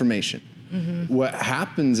this information. Mm-hmm. What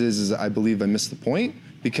happens is I believe I miss the point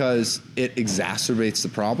because it exacerbates the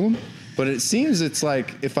problem. But it seems it's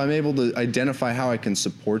if I'm able to identify how I can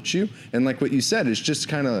support you, and like what you said, it's just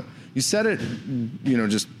kind of, you said it,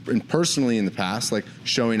 just personally in the past,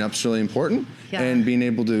 showing up's really important, and being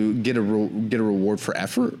able to get a reward for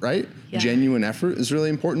effort, right? Yeah. Genuine effort is really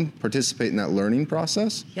important. Participate in that learning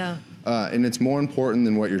process. Yeah. And it's more important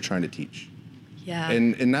than what you're trying to teach. Yeah.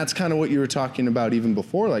 And that's kind of what you were talking about even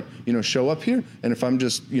before, show up here, and if I'm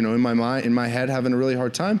just, in my head having a really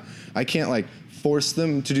hard time, I can't force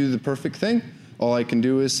them to do the perfect thing. All I can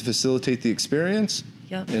do is facilitate the experience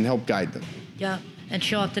and help guide them. Yeah. And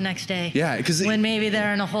show up the next day. Yeah, because when maybe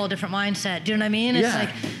they're in a whole different mindset. Do you know what I mean? It's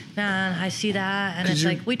man, I see that, and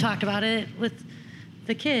it's we talked about it with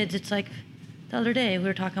the kids. It's the other day we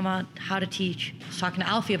were talking about how to teach. I was talking to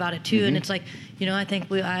Alfie about it too, and it's I think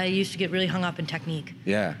I used to get really hung up in technique.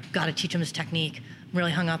 Yeah. Got to teach them this technique. I'm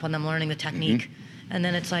really hung up on them learning the technique, and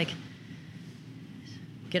then it's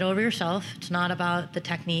get over yourself. It's not about the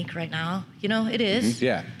technique right now. It is. Mm-hmm.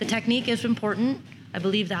 Yeah. The technique is important. I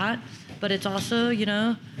believe that. But it's also,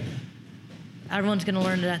 everyone's going to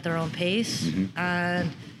learn it at their own pace,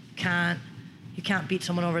 and you can't beat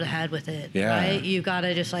someone over the head with it, right? You got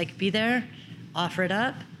to just be there, offer it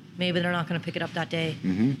up. Maybe they're not going to pick it up that day,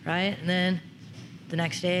 right? And then the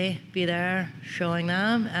next day, be there, showing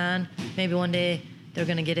them, and maybe one day they're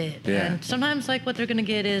going to get it. Yeah. And sometimes what they're going to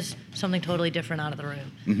get is something totally different out of the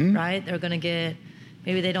room, right? They're going to get.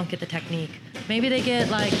 Maybe they don't get the technique. Maybe they get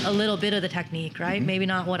a little bit of the technique, right? Maybe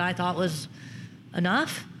not what I thought was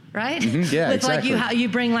enough, right? Yeah, With exactly. you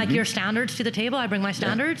bring your standards to the table. I bring my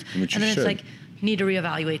standards, Which and you then should. it's you need to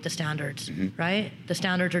reevaluate the standards, right? The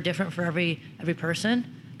standards are different for every person.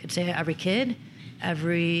 Could say every kid, I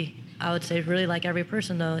would say really every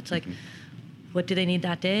person though. It's what do they need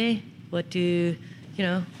that day? What can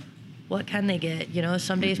they get?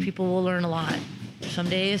 Some days people will learn a lot. Some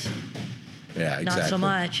days. Yeah, exactly. Not so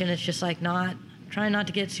much, and it's just trying not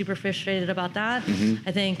to get super frustrated about that.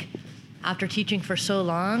 I think after teaching for so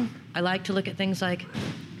long, I like to look at things like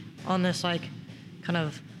on this like kind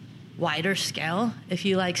of wider scale. If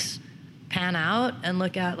you like pan out and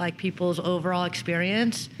look at like people's overall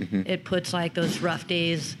experience, it puts like those rough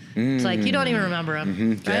days. It's like you don't even remember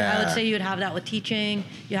them. Right? Yeah. I would say you would have that with teaching.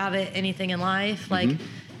 You have it anything in life. Like,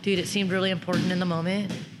 dude, it seemed really important in the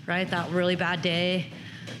moment. Right? That really bad day.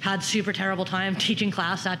 Had super terrible time teaching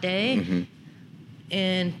class that day.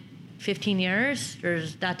 In 15 years,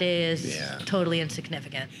 that day is totally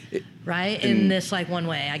insignificant, right? In this like one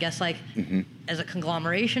way, I guess like as a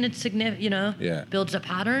conglomeration, it's significant, builds a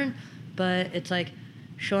pattern, but it's like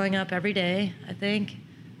showing up every day, I think,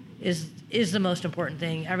 is the most important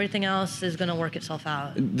thing. Everything else is going to work itself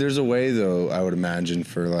out. There's a way though, I would imagine,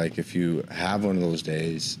 for like if you have one of those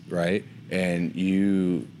days, right? And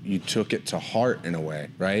you took it to heart in a way,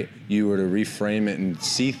 right? You were to reframe it and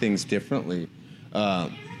see things differently.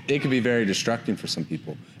 It could be very distracting for some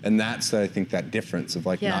people, and that's I think that difference of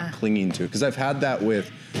like not clinging to it. Because I've had that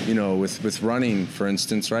with with running, for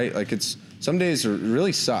instance, right? Like it's some days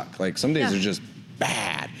really suck. Like some days are just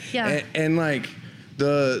bad. Yeah. And like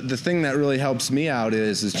the thing that really helps me out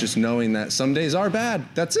is just knowing that some days are bad.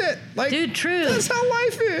 That's it. Like, dude, true. That's how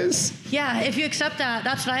life is. Yeah, if you accept that,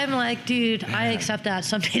 that's what I'm like, dude. I accept that.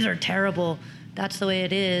 Some days are terrible. That's the way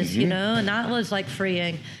it is, And that was like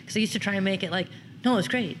freeing because I used to try and make it like, no, it's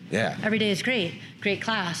great. Yeah. Every day is great. Great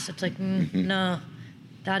class. It's like, no,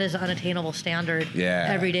 that is an unattainable standard. Yeah.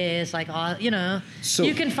 Every day is like, So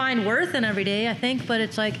you can find worth in every day, I think, but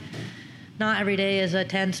it's like, not every day is a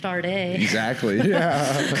 10-star day. Exactly.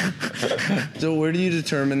 Yeah. So where do you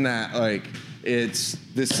determine that? Like,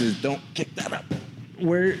 don't kick that up.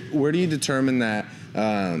 Where do you determine that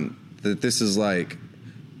that this is like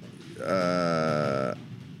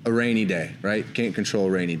a rainy day, right? Can't control a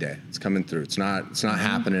rainy day. It's coming through. It's not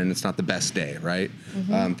happening. It's not the best day, right?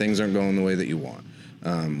 Things aren't going the way that you want.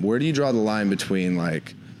 Where do you draw the line between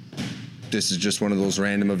like, this is just one of those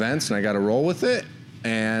random events and I got to roll with it,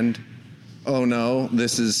 and oh no,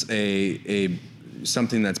 this is a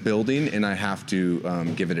something that's building and I have to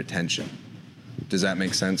give it attention. Does that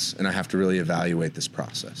make sense? And I have to really evaluate this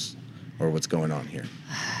process or what's going on here.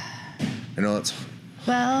 I know that's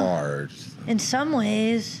hard. In some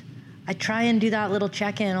ways, I try and do that little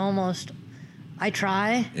check-in almost. I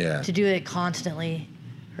try to do it constantly,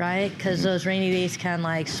 right? Because those rainy days can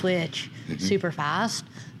like switch super fast.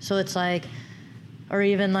 So it's like, or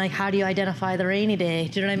even like, how do you identify the rainy day?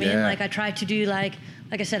 Do you know what I mean? Yeah. Like I try to do like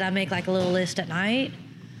I said, I make like a little list at night,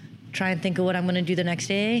 try and think of what I'm going to do the next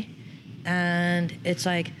day. And it's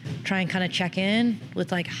like, try and kind of check in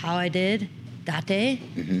with like how I did that day,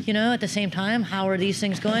 at the same time, how are these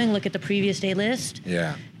things going? Look at the previous day list.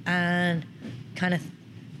 Yeah. And kind of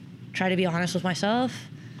try to be honest with myself.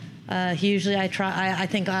 Usually I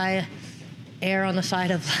think I err on the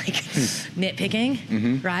side of like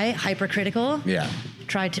nitpicking, right? Hypercritical. Yeah.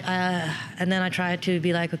 And then I try to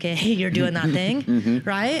be like, okay, you're doing that thing,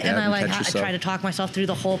 right? Yeah, and I yourself. try to talk myself through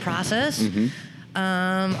the whole process.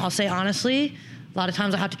 I'll say honestly, a lot of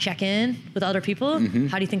times I have to check in with other people.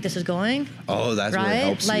 How do you think this is going? Oh, that's right? really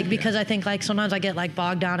helps Like you, because I think like sometimes I get like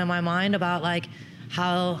bogged down in my mind about like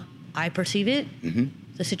how I perceive it,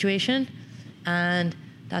 the situation, and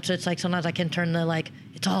that's what it's like. Sometimes I can turn the like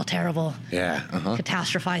it's all terrible. Yeah.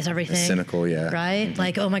 Catastrophize everything. Cynical, yeah. Right?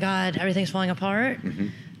 Like, oh my God, everything's falling apart.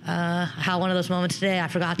 How one of those moments today, I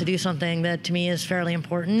forgot to do something that to me is fairly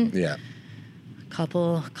important. Yeah.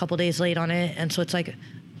 Couple days late on it, and so it's like a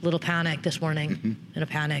little panic this morning, in a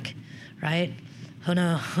panic, right? Oh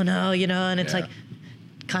no, and it's like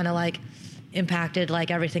kind of like impacted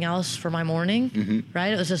like everything else for my morning,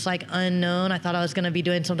 right? It was just like unknown. I thought I was going to be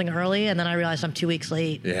doing something early, and then I realized I'm 2 weeks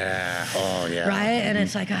late. Yeah. Oh yeah. Right, and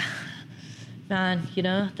it's like, man,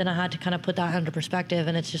 then I had to kind of put that into perspective,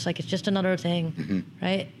 and it's just another thing,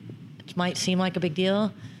 right? It might seem like a big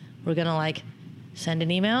deal. We're gonna like send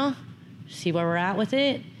an email, see where we're at with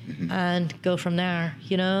it, and go from there,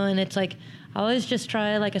 And it's like, I always just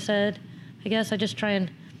try, like I said, I guess I just try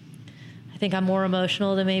and, I think I'm more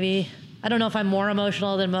emotional than maybe, I don't know if I'm more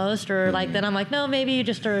emotional than most, or like, then I'm like, no, maybe you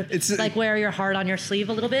just are like wear your heart on your sleeve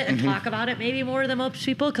a little bit and talk about it maybe more than most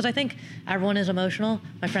people. Because I think everyone is emotional.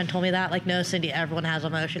 My friend told me that, like, no, Cindy, everyone has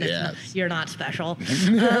emotion. You're not special.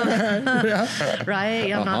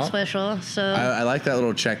 Right? I'm not special. So I like that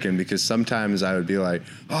little check-in because sometimes I would be like,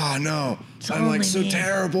 oh no, I'm like so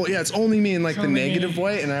terrible. Yeah, it's only me in like the negative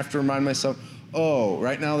way. And I have to remind myself, oh,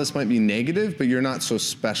 right now this might be negative, but you're not so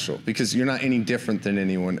special because you're not any different than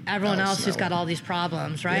everyone else who's got all these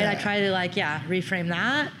problems, right? I try to like, reframe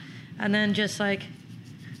that, and then just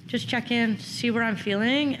check in, see where I'm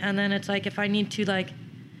feeling, and then it's like if I need to like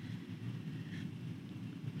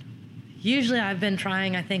usually I've been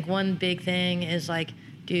trying, I think one big thing is like,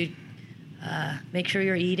 dude, make sure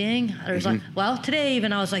you're eating. There's like, well, today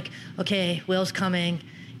even I was like, okay, Will's coming.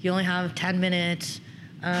 You only have 10 minutes.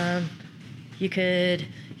 You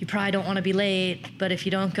probably don't want to be late, but if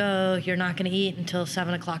you don't go, you're not going to eat until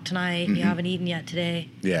 7 o'clock tonight. And you haven't eaten yet today.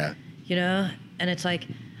 Yeah. You know? And it's like,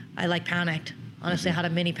 I like panicked. Honestly, I had a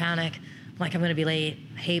mini panic. I'm like, I'm going to be late.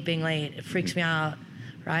 I hate being late. It freaks me out,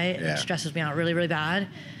 right? Yeah. It stresses me out really, really bad.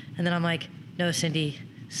 And then I'm like, no, Cindy,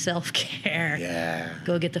 self-care. Yeah.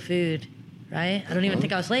 Go get the food, right? I don't even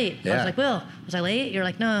think I was late. I Yeah. was like, Will, was I late? You're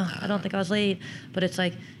like, no, I don't think I was late. But it's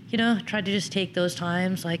like, you know, try to just take those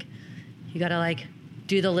times. Like, you got to like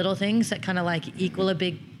do the little things that kind of like equal a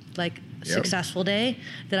big, like, successful day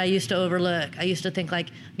that I used to overlook. I used to think like,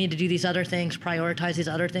 I need to do these other things, prioritize these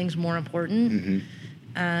other things more important.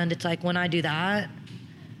 And it's like when I do that,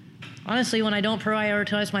 honestly, when I don't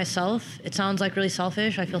prioritize myself, it sounds like really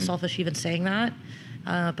selfish. I feel selfish even saying that.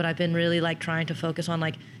 But I've been really like trying to focus on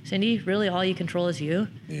like, Cindy, really all you control is you.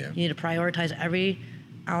 Yeah. You need to prioritize every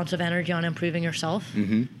ounce of energy on improving yourself.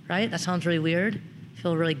 Right? That sounds really weird. I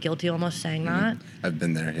feel really guilty almost saying that. I've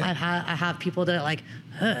been there. Yeah. I have people that are like,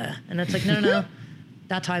 and it's like, no.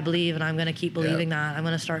 That's how I believe, and I'm going to keep believing that. I'm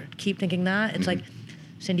going to keep thinking that. It's like,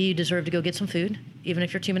 Cindy, you deserve to go get some food, even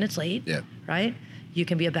if you're 2 minutes late. Yeah. Right? You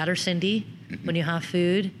can be a better Cindy when you have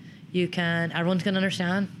food. Everyone's going to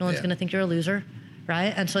understand. No one's Yeah. going to think you're a loser.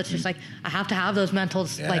 Right? And so it's just like, I have to have those mental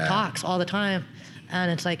like talks all the time.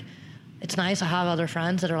 And it's like, it's nice. I have other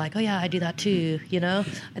friends that are like, oh yeah, I do that too. You know,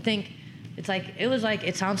 I think it's like,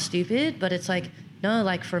 it sounds stupid, but it's like, no,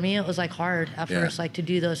 like for me, it was like hard at first, like to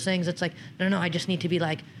do those things. It's like, no, I just need to be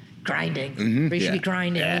like grinding. Or you should be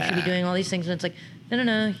grinding. You should be doing all these things. And it's like,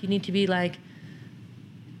 no, you need to be like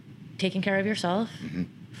taking care of yourself,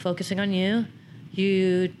 focusing on you.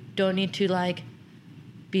 You don't need to like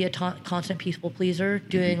be a constant people pleaser,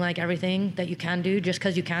 doing like everything that you can do. Just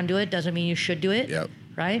because you can do it doesn't mean you should do it. Yep.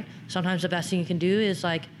 Right? Sometimes the best thing you can do is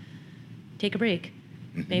like take a break.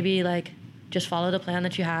 Maybe like just follow the plan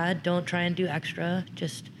that you had. Don't try and do extra.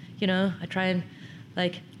 Just, you know, I try and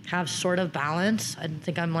like have sort of balance. I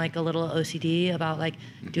think I'm like a little OCD about like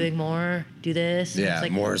doing more, do this. Yeah, it's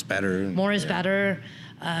like, more is better. More is better.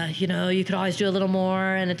 You know, you could always do a little more.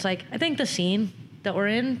 And it's like, I think the scene that we're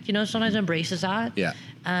in, you know, sometimes embraces that. Yeah.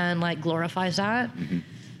 And like glorifies that.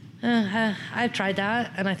 I've tried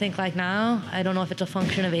that. And I think like now, I don't know if it's a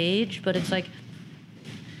function of age, but it's like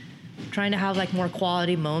trying to have like more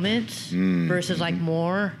quality moments versus like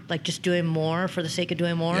more, like just doing more for the sake of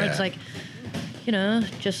doing more. Yeah. It's like, you know,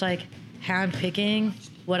 just like hand picking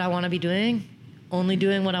what I want to be doing, only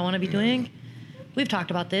doing what I want to be doing. We've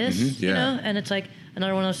talked about this, you know, and it's like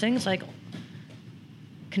another one of those things, like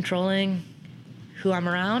controlling who I'm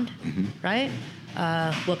around, right?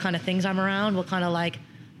 What kind of things I'm around, what kind of like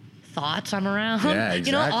thoughts I'm around. Yeah, exactly.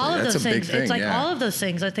 You know, all of That's those a big things. thing, It's like yeah. all of those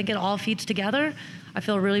things. I think it all feeds together. I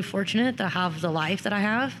feel really fortunate to have the life that I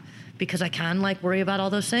have because I can like worry about all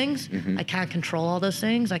those things. I can't control all those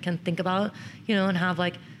things. I can think about, you know, and have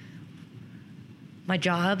like my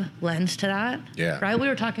job lends to that. Yeah. Right? We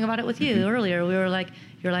were talking about it with you earlier. We were like,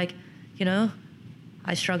 you're like, you know,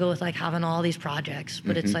 I struggle with like having all these projects,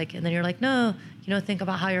 but it's like, and then you're like, no, you know, think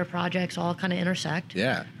about how your projects all kind of intersect.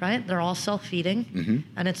 Yeah. Right? They're all self-feeding.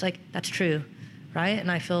 And it's like, that's true. Right? And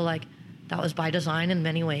I feel like that was by design in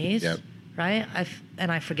many ways. Yep. Right?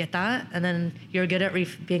 I forget that. And then you're good at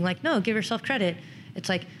being like, no, give yourself credit. It's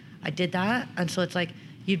like, I did that. And so it's like,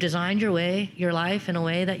 you designed your life in a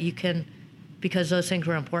way that you can, because those things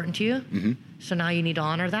were important to you. So now you need to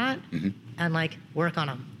honor that and like work on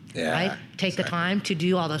them. Yeah, Right? Take the time to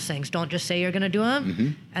do all those things. Don't just say you're going to do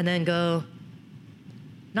them and then go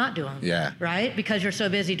not do them. Yeah. Right? Because you're so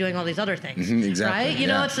busy doing all these other things. Exactly. Right? You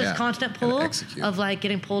know, it's this constant Gotta pull execute. of like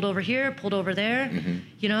getting pulled over here, pulled over there.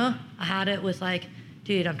 You know, I had it with like,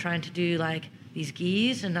 dude, I'm trying to do like these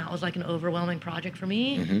geese, and that was like an overwhelming project for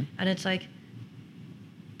me. And it's like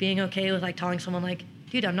being okay with like telling someone like,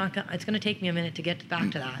 dude, it's going to take me a minute to get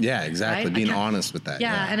back to that. Yeah, exactly. Right? Being honest with that.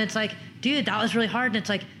 Yeah, and it's like, dude, that was really hard. And it's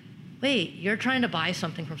like, wait, you're trying to buy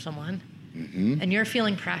something from someone, and you're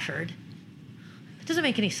feeling pressured. It doesn't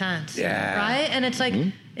make any sense. Yeah. Right? And it's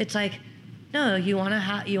like, no, you want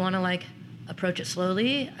to like approach it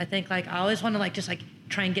slowly. I think like I always want to like just like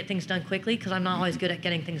try and get things done quickly because I'm not always good at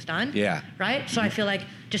getting things done. Yeah. Right? So I feel like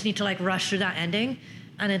just need to like rush through that ending,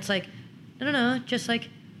 and it's like, no, just like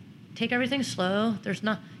take everything slow. There's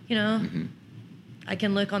not, you know, I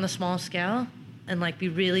can look on the small scale and like be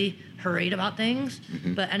really hurried about things.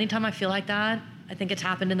 But anytime I feel like that, I think it's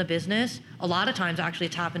happened in the business. A lot of times actually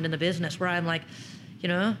it's happened in the business where I'm like, you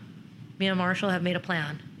know, me and Marshall have made a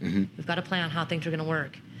plan. Mm-hmm. We've got a plan how things are going to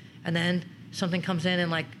work. And then something comes in and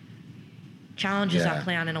like challenges Yeah. that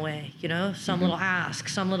plan in a way, you know, some little ask,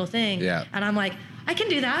 some little thing. Yeah. And I'm like, I can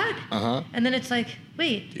do that. Uh-huh. And then it's like,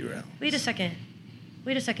 wait Derails. a second.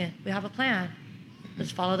 We have a plan.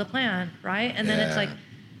 Let's follow the plan, right? And then it's Yeah. like,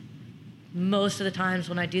 most of the times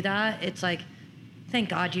when I do that, it's like, thank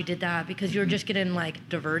God you did that, because you're just getting like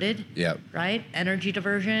diverted, Yep. right? Energy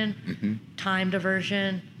diversion, time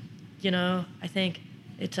diversion. You know, I think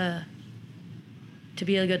it's to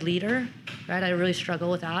be a good leader, right? I really struggle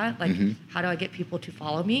with that. Like, how do I get people to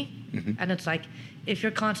follow me? And it's like, if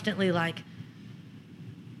you're constantly like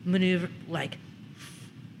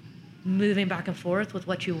moving back and forth with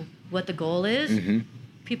what the goal is,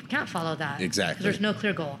 people can't follow that. Exactly. 'Cause there's no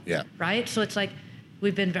clear goal. Yeah. Right? So it's like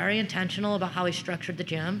we've been very intentional about how we structured the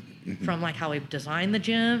gym, from like how we designed the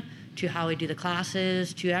gym to how we do the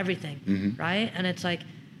classes to everything. Right? And it's like,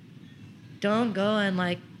 don't go and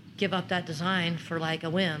like give up that design for like a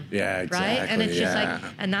whim. Yeah, Right? And it's exactly, just yeah.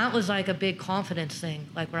 like, and that was like a big confidence thing.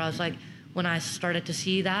 Like where I was like, when I started to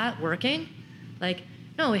see that working, like,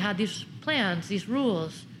 no, we had these plans, these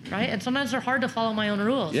rules, right? And sometimes they're hard to follow my own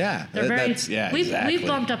rules. Yeah, They're very, that's- yeah, exactly. we've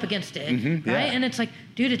bumped up against it, yeah. right? And it's like,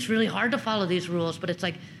 dude, it's really hard to follow these rules, but it's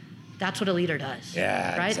like, that's what a leader does.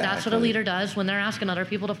 Yeah, right? That's what a exactly. leader does. When they're asking other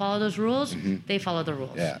people to follow those rules, they follow the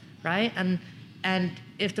rules. Yeah. Right? And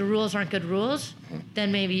if the rules aren't good rules,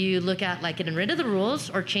 then maybe you look at like getting rid of the rules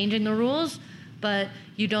or changing the rules, but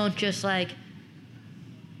you don't just like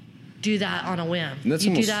do that on a whim. And that's You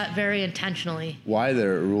do almost- that very intentionally. Why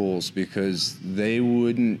there are rules? Because they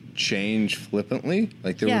wouldn't change flippantly.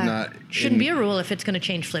 Like they would not. Shouldn't be a rule if it's going to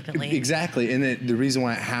change flippantly. Exactly. And the reason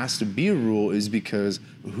why it has to be a rule is because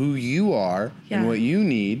who you are Yeah. and what you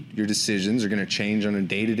need, your decisions are going to change on a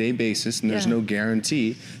day-to-day basis. And there's Yeah. no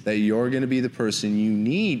guarantee that you're going to be the person you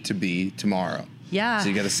need to be tomorrow. Yeah. So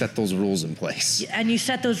you got to set those rules in place. And you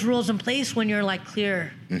set those rules in place when you're like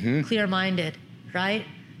clear-minded, right?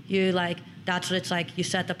 You like, that's what it's like. You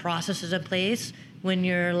set the processes in place when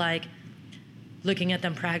you're like looking at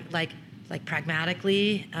them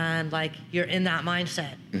pragmatically, and like you're in that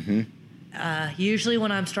mindset. Usually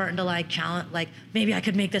when I'm starting to like challenge, like maybe I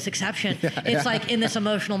could make this exception, it's like in this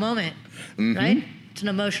emotional moment, right? It's an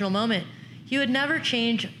emotional moment. You would never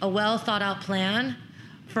change a well thought out plan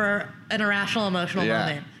for an irrational emotional Yeah.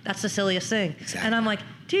 moment. That's the silliest thing. Exactly. And I'm like,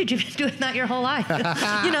 dude, you've been doing that your whole life.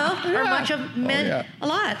 You know, or much of men, yeah. a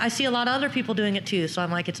lot. I see a lot of other people doing it too. So I'm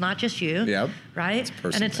like, it's not just you. Yep. Right? It's a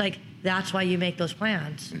person And it's thing. like, that's why you make those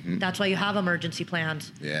plans. That's why you have emergency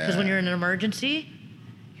plans. Yeah. Because when you're in an emergency,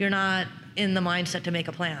 you're not in the mindset to make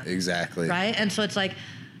a plan. Exactly. Right? And so it's like,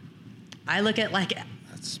 I look at like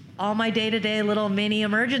That's all my day-to-day little mini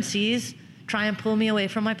emergencies try and pull me away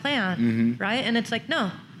from my plan. Right? And it's like,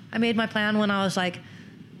 no, I made my plan when I was like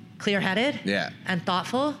clear-headed Yeah. and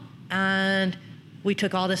thoughtful, and we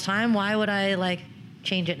took all this time. Why would I like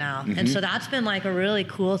change it now? And so that's been like a really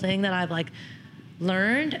cool thing that I've like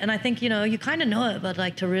learned. And I think, you know, you kind of know it, but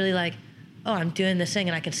like to really like, oh, I'm doing this thing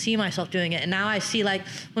and I can see myself doing it. And now I see like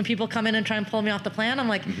when people come in and try and pull me off the plan, I'm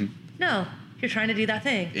like, no, you're trying to do that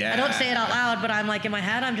thing. Yeah. I don't say it out loud, but I'm like in my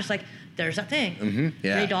head, I'm just like, there's that thing.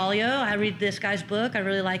 Yeah. Ray Dalio, I read this guy's book. I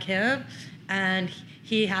really like him. And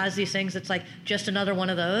he has these things that's like just another one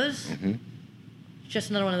of those. Just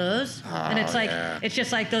another one of those. And it's like, yeah. it's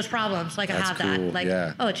just like those problems. Like That's I have that. cool, Like,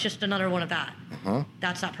 yeah. oh, it's just another one of that.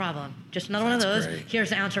 That's that problem. Just another one of That's those. great. Here's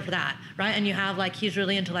the answer for that. Right. And you have like, he's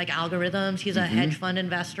really into like algorithms. He's a hedge fund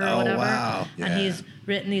investor or Oh, whatever. wow. And Yeah. he's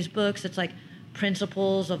written these books. It's like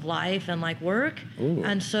principles of life and like work. Ooh.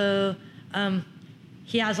 And so,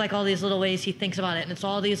 he has like all these little ways he thinks about it, and it's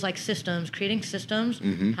all these like systems, creating systems,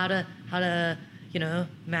 how to you know,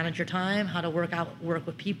 manage your time, how to work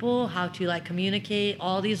with people, how to like communicate,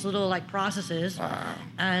 all these little like processes. Wow.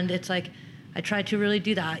 And it's like I try to really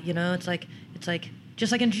do that, you know. It's like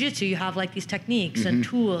just like in jiu-jitsu, you have like these techniques and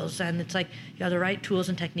tools, and it's like you have the right tools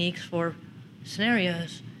and techniques for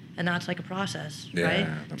scenarios, and that's like a process, Yeah, right?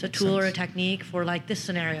 that It's a makes tool or a sense. technique for like this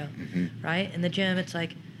scenario, right? In the gym, it's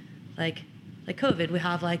like COVID, we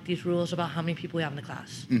have like these rules about how many people we have in the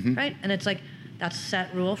class, right? And it's like that's a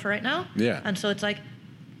set rule for right now. Yeah. And so it's like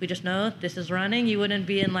we just know this is running. You wouldn't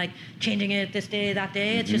be in like changing it this day, that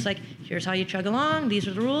day. It's just like here's how you chug along. These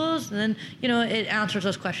are the rules, and then you know it answers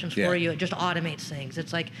those questions Yeah. for you. It just automates things.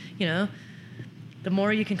 It's like, you know, the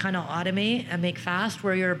more you can kind of automate and make fast,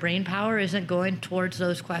 where your brain power isn't going towards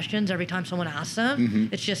those questions every time someone asks them.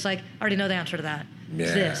 It's just like I already know the answer to that.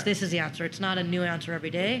 It's Yeah. this is the answer. It's not a new answer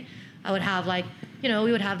every day. I would have like, you know,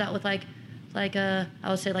 we would have that with like I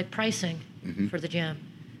would say like pricing for the gym.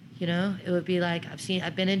 You know, it would be like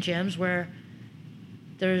I've been in gyms where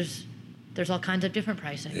there's all kinds of different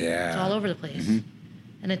pricing. Yeah. It's all over the place.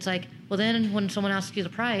 And it's like, well, then when someone asks you the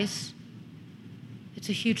price, it's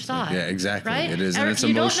a huge thought. Yeah, exactly. Right? It is, and it's you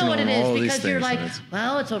emotional don't know what and it all is of these because you're things, like, and it's-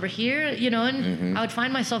 well, it's over here, you know, and I would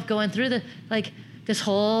find myself going through this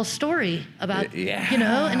whole story about, Yeah. you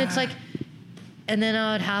know, and it's like, and then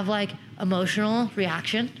I would have like emotional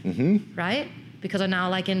reaction, right? Because I'm now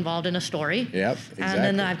like involved in a story. Yep, And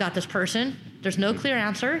then exactly. I've got this person. There's no clear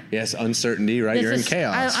answer. Yes, uncertainty, right? This You're in is-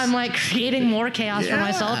 chaos. I'm like creating more chaos for Yeah.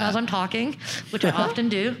 myself as I'm talking, which I often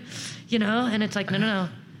do, you know, and it's like, no,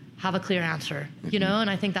 have a clear answer, you know, and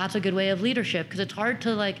I think that's a good way of leadership because it's hard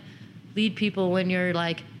to like lead people when you're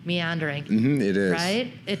like meandering, It is.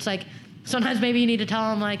 right? It's like sometimes maybe you need to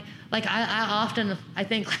tell them like I often, I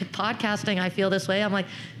think like podcasting, I feel this way. I'm like,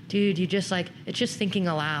 dude, you just like, it's just thinking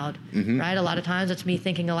aloud, right? A lot of times it's me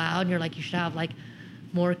thinking aloud and you're like, you should have like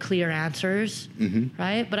more clear answers,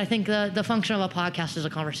 right? But I think the function of a podcast is a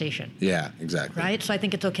conversation, Yeah, exactly. right? So I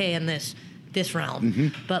think it's okay in this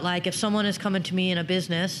realm. But like if someone is coming to me in a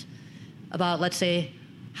business about, let's say,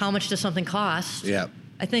 how much does something cost? Yep.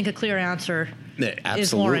 I think a clear answer Yeah, is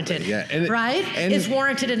absolutely, warranted, yeah. And right? and- Is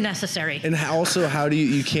warranted and necessary. And also, how do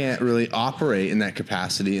you can't really operate in that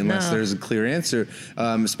capacity unless No. there's a clear answer,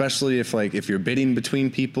 especially if you're bidding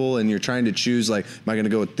between people and you're trying to choose, like, am I going to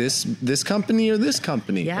go with this company or this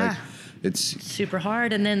company? Yeah. Like, it's Super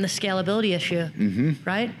hard. And then the scalability issue,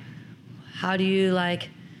 right? How do you like,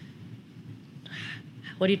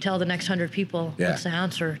 what do you tell the next 100 people? Yeah. What's the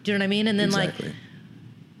answer? Do you know what I mean? And then exactly. like,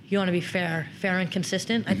 you want to be fair and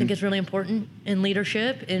consistent. I think is really important in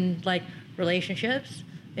leadership, in like relationships,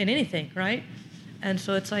 in anything, right? And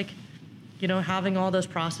so it's like, you know, having all those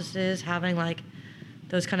processes, having like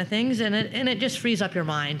those kind of things, and it just frees up your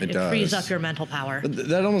mind. It frees does. up your mental power. But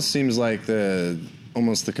that almost seems like the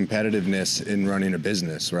competitiveness in running a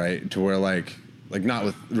business, right? To where like not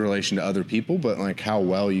with relation to other people, but like how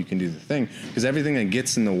well you can do the thing. Because everything that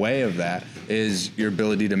gets in the way of that is your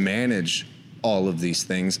ability to manage all of these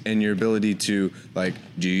things and your ability to like,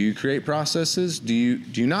 do you create processes? Do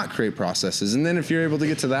you not create processes? And then if you're able to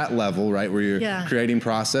get to that level, right, where you're Yeah. creating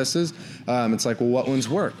processes, it's like, well, what ones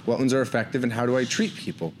work? What ones are effective? And how do I treat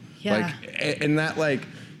people? Yeah. Like, and that like,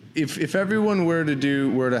 if everyone were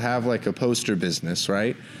to have like a poster business,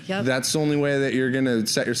 right? Yep. That's the only way that you're going to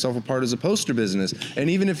set yourself apart as a poster business. And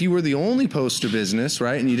even if you were the only poster business,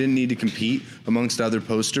 right, and you didn't need to compete amongst other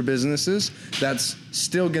poster businesses, that's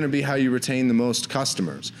still going to be how you retain the most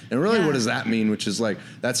customers. And really, Yeah. what does that mean? Which is like,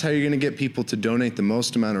 that's how you're going to get people to donate the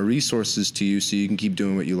most amount of resources to you so you can keep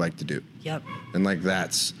doing what you like to do. Yep. And like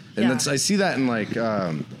that's Yeah. I see that in like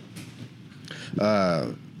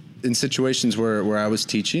in situations where I was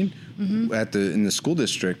teaching in the school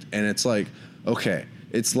district, and it's like, okay,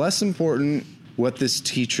 it's less important what this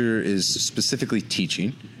teacher is specifically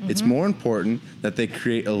teaching. It's more important that they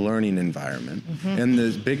create a learning environment. And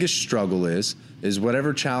the biggest struggle is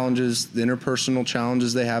whatever challenges, the interpersonal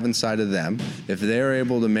challenges they have inside of them, if they're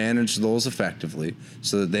able to manage those effectively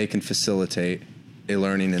so that they can facilitate a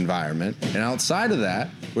learning environment. And outside of that,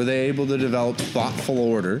 were they able to develop thoughtful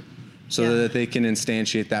order so Yeah. that they can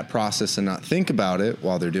instantiate that process and not think about it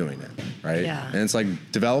while they're doing it, right? Yeah. And it's like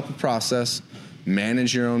develop a process,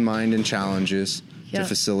 manage your own mind and challenges Yeah. to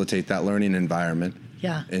facilitate that learning environment,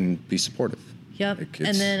 Yeah. and be supportive. Yep. Like, And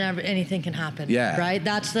it's- then anything can happen. Yeah. Right.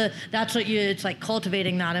 That's what it's like,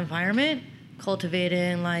 cultivating that environment,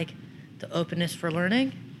 cultivating like the openness for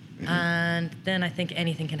learning. And then I think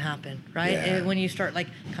anything can happen. Right. Yeah. When you start like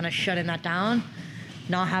kind of shutting that down,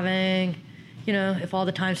 not having, you know, if all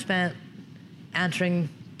the time spent answering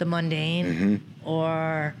the mundane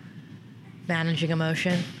or managing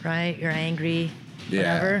emotion, right? You're angry,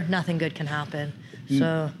 Yeah. whatever, nothing good can happen.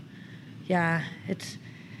 So yeah, it's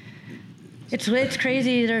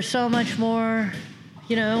crazy. There's so much more.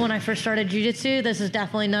 You know, when I first started jiu-jitsu, this is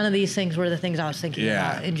definitely, none of these things were the things I was thinking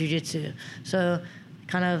Yeah. about in jiu-jitsu. So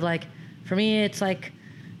kind of like, for me, it's like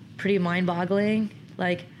pretty mind-boggling.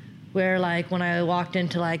 Like where like when I walked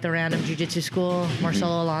into like the random jiu-jitsu school,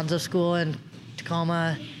 Marcelo Alonso school in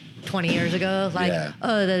Tacoma 20 years ago, like, Yeah.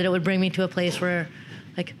 that it would bring me to a place where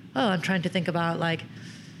like, I'm trying to think about like,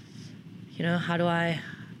 you know, how do I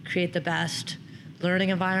create the best learning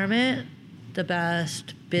environment, the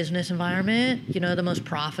best business environment, you know, the most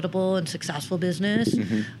profitable and successful business.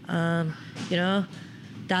 You know,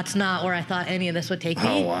 that's not where I thought any of this would take me.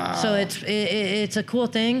 Oh, wow. So it's a cool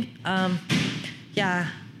thing. Yeah.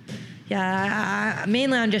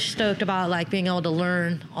 Mainly I'm just stoked about like being able to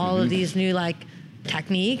learn all of these new like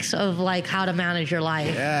techniques of like how to manage your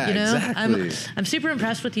life. Yeah, you know, exactly. I'm super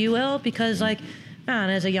impressed with you, Will, because like man,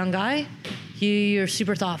 as a young guy, you're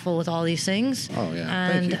super thoughtful with all these things. Oh, yeah.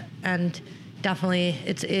 And Thank you. and definitely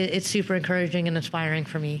it's super encouraging and inspiring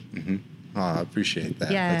for me. Oh, I appreciate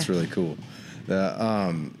that. Yeah. That's really cool.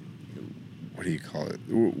 What do you call it?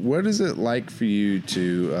 What is it like for you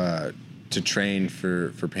to train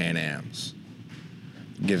for Pan Ams,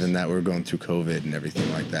 given that we're going through COVID and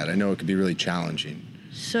everything like that? I know it could be really challenging.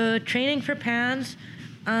 So training for Pans,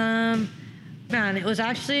 man, it was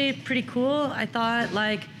actually pretty cool. I thought,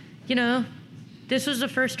 like, you know, this was the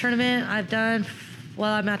first tournament I've done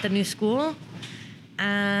while I'm at the new school.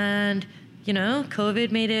 And, you know,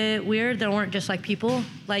 COVID made it weird. There weren't just, like, people,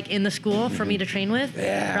 like, in the school for me to train with,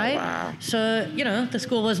 right? Wow. So, you know, the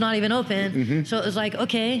school was not even open. So it was like,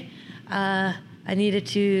 okay, I needed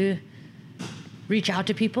to reach out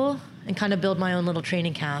to people and kind of build my own little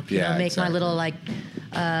training camp. You Yeah, know, make exactly. my little, like,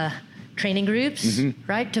 training groups,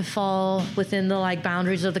 right, to fall within the, like,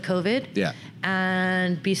 boundaries of the COVID. Yeah.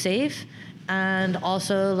 And be safe, and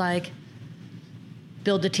also, like,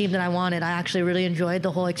 build the team that I wanted. I actually really enjoyed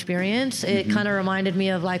the whole experience. It kind of reminded me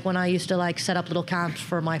of, like, when I used to, like, set up little camps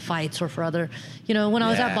for my fights or for other, you know, when I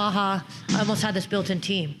was at Yeah. Baja, I almost had this built-in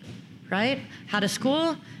team, right? Had a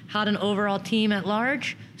school, had an overall team at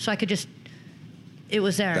large, so I could just, it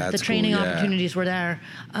was there. That's The training cool, yeah. opportunities were there.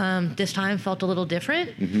 This time felt a little different.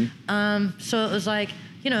 So it was like,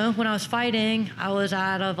 you know, when I was fighting, I was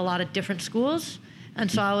out of a lot of different schools, and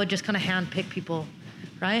so I would just kind of handpick people,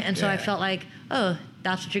 right? And so I Yeah. felt like, oh,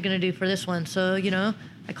 that's what you're going to do for this one. So, you know,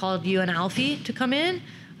 I called you and Alfie to come in.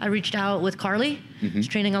 I reached out with Carly. Was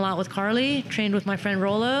training a lot with Carly. Trained with my friend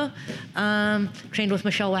Rolo. Trained with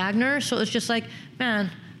Michelle Wagner. So it was just like, man,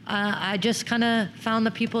 I just kind of found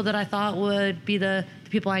the people that I thought would be the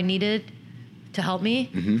people I needed to help me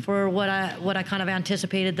for what I kind of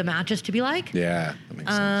anticipated the matches to be like. Yeah, that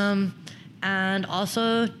makes sense. And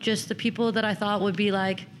also just the people that I thought would be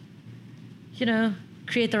like, you know,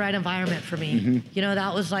 create the right environment for me. You know,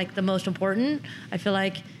 that was like the most important. I feel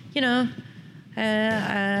like, you know,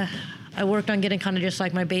 I worked on getting kind of just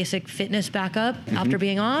like my basic fitness back up after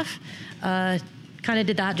being off. Kind of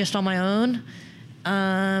did that just on my own.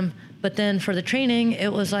 But then for the training,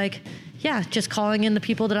 it was like, yeah, just calling in the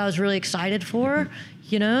people that I was really excited for,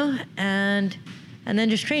 you know, and then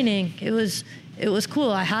just training. It was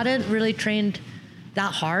cool. I hadn't really trained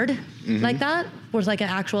that hard like that. It was like an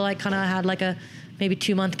actual, like, kind of had like a maybe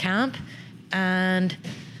 2-month camp, and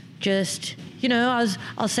just, you know,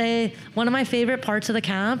 I'll say one of my favorite parts of the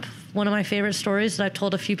camp, one of my favorite stories that I've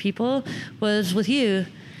told a few people was with you,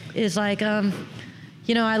 is like,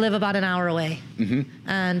 you know, I live about an hour away,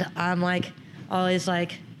 and I'm like always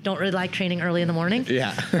like, don't really like training early in the morning.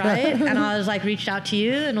 Yeah. Right? And I was like, reached out to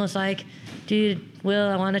you and was like, dude, Will,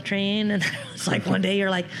 I want to train. And it was like one day you're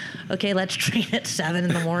like, okay, let's train at 7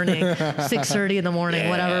 in the morning, 6:30 in the morning,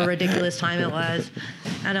 whatever ridiculous time it was.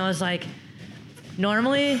 And I was like,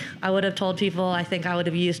 normally I would have told people, I think I would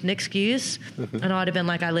have used an excuse, and I would have been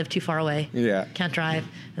like, I live too far away. Yeah. Can't drive.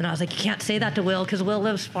 And I was like, you can't say that to Will because Will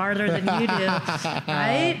lives farther than you do.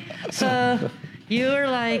 Right? So you were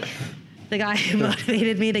like the guy who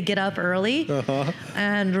motivated me to get up early.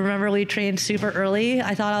 And remember, we trained super early.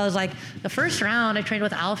 I thought I was like, the first round I trained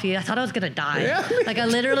with Alfie, I thought I was going to die. Yeah. Like, I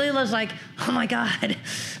literally was like, oh my God,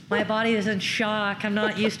 my body is in shock. I'm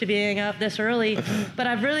not used to being up this early. But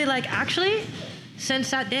I've really, like, actually, since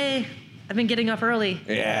that day, I've been getting up early.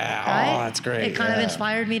 Yeah. Right? Oh, that's great. It kind of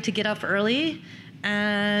inspired me to get up early.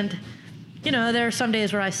 And, you know, there are some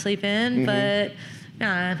days where I sleep in, but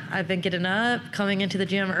yeah, I've been getting up, coming into the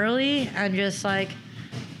gym early, and just like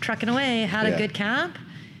trucking away. Had a good camp,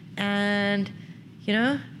 and you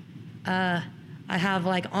know, I have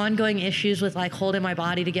like ongoing issues with like holding my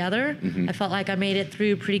body together. I felt like I made it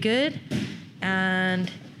through pretty good,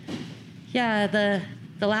 and yeah,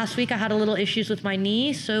 the last week I had a little issues with my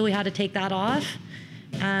knee, so we had to take that off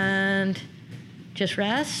and just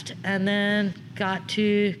rest, and then got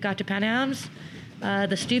to Pan Am's.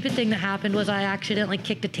 The stupid thing that happened was I accidentally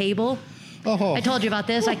kicked a table. Oh. I told you about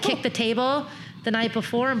this. I kicked the table the night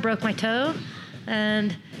before and broke my toe.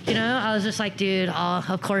 And, you know, I was just like, dude,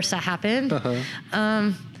 of course that happened.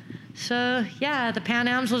 So, yeah, the Pan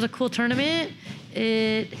Am's was a cool tournament.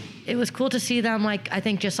 It was cool to see them, like, I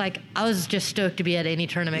think just, like, I was just stoked to be at any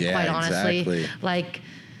tournament, Yeah, quite honestly. exactly. Like,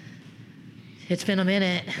 it's been a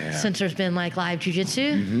minute since there's been, like, live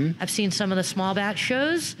jiu-jitsu. I've seen some of the small batch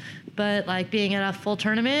shows, but, like, being at a full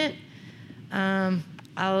tournament, I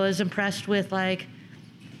was impressed with, like,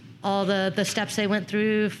 all the steps they went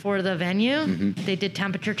through for the venue. They did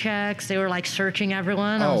temperature checks. They were, like, searching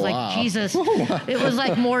everyone. I was wow. like, Jesus. It was,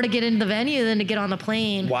 like, more to get into the venue than to get on the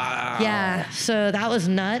plane. Wow. Yeah, so that was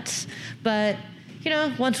nuts. But,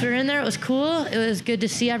 once we were in there, it was cool. It was good to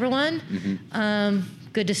see everyone.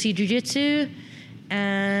 Good to see jiu-jitsu,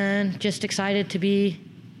 and just excited to be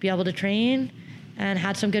able to train, and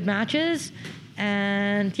had some good matches.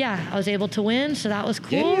 And yeah, I was able to win, so that was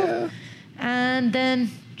cool. Yeah. And then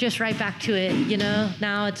just right back to it,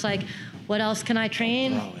 Now it's like, what else can I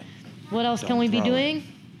train? What else can we be doing?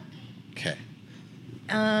 Okay.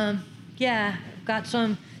 Yeah, I've got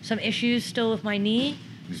some issues still with my knee,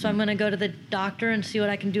 so I'm gonna go to the doctor and see what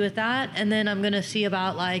I can do with that, and then I'm gonna see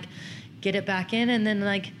about like get it back in, and then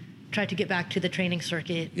like try to get back to the training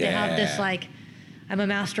circuit. They have this like, I'm a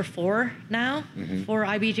Master 4 now for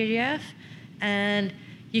IBJJF, and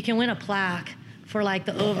you can win a plaque for like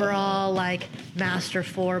the overall like Master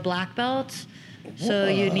 4 black belts. So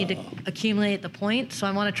you need to accumulate the points. So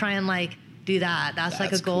I want to try and like do that. That's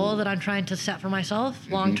like a goal cool. that I'm trying to set for myself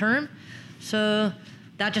long term. So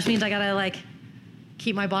that just means I gotta like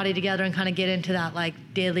keep my body together and kind of get into that like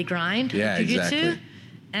daily grind of jiu-jitsu, exactly.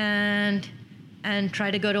 and try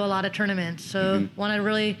to go to a lot of tournaments. So want to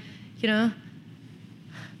really,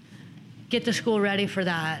 get the school ready for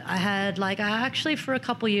that. I actually for a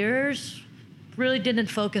couple years really didn't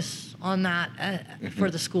focus on that for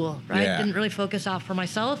the school, right? Yeah. Didn't really focus out for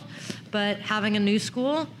myself, but having a new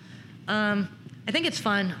school, I think it's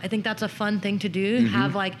fun. I think that's a fun thing to do.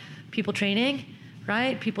 Have like people training,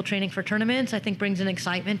 right? People training for tournaments, I think brings an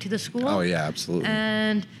excitement to the school. Oh yeah, absolutely.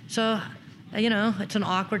 And so, it's an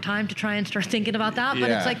awkward time to try and start thinking about that, but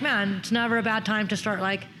it's like, man, it's never a bad time to start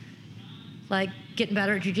like getting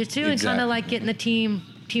better at jiu-jitsu and kind of like getting the team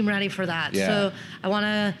ready for that. Yeah. So I want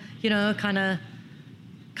to,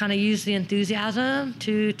 kind of use the enthusiasm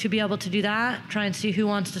to be able to do that, try and see who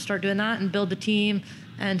wants to start doing that and build the team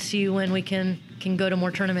and see when we can go to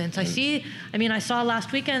more tournaments. I saw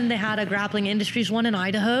last weekend they had a Grappling Industries one in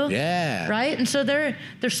Idaho. Yeah. Right? And so they're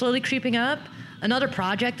slowly creeping up. Another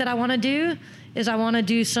project that I want to do is I want to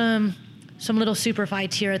do some little super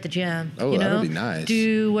fights here at the gym. Oh, that would be nice.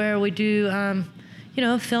 Where we do,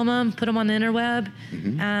 film them, put them on the interweb,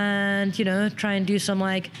 and, try and do some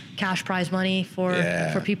like cash prize money for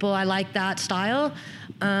people. I like that style.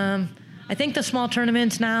 I think the small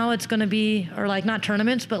tournaments now it's going to be, or like not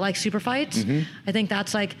tournaments, but like super fights. I think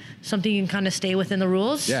that's like something you can kind of stay within the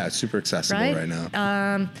rules. Yeah, it's super accessible right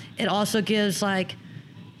now. It also gives like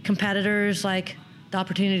competitors like the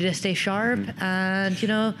opportunity to stay sharp. And,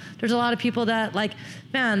 there's a lot of people that like,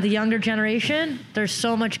 man, the younger generation, there's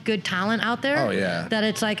so much good talent out there. Oh, yeah. That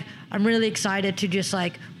it's like, I'm really excited to just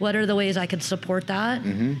like, what are the ways I can support that?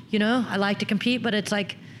 I like to compete, but it's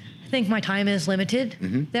like, I think my time is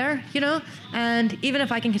limited there, and even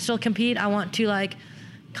if I can still compete, I want to like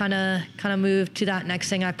kind of move to that next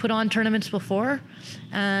thing. I put on tournaments before,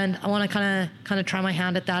 and I want to kind of try my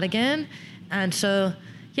hand at that again. And so,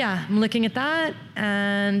 yeah, I'm looking at that,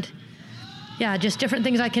 and yeah, just different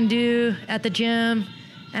things I can do at the gym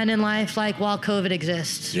and in life, like while COVID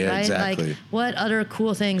exists, yeah, right? Exactly. Like what other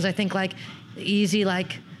cool things? I think like the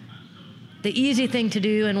easy thing to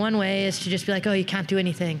do in one way is to just be like, oh, you can't do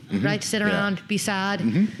anything, right? Sit around, be sad.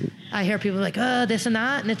 I hear people like, oh, this and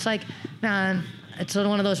that. And it's like, man, it's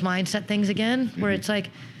one of those mindset things again, where it's like,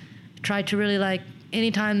 try to really like,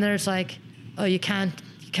 anytime there's like, oh, you can't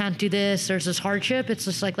do this, there's this hardship, it's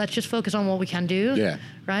just like, let's just focus on what we can do. Yeah.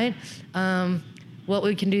 Right? What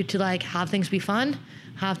we can do to like have things be fun,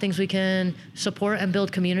 have things we can support and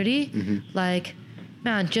build community. Like,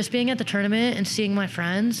 man, just being at the tournament and seeing my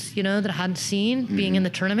friends, that I hadn't seen, being in the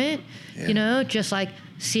tournament, just like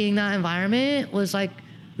seeing that environment was like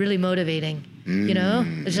really motivating.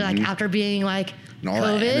 It's just like after being like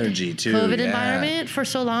COVID environment for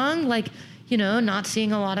so long, like, not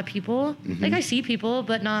seeing a lot of people. Like I see people,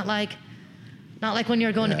 but not like when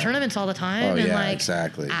you're going to tournaments all the time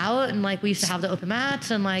out, and like we used to have the open mats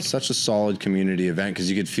and like such a solid community event because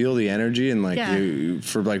you could feel the energy and like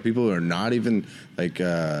for like people who are not even like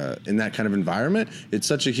in that kind of environment, it's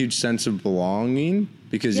such a huge sense of belonging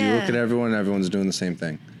because you look at everyone and everyone's doing the same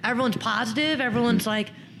thing. Everyone's positive. Everyone's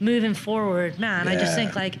like moving forward. Man, I just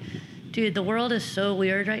think like, dude, the world is so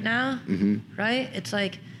weird right now, right? It's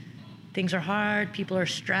like things are hard. People are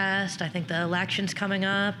stressed. I think the election's coming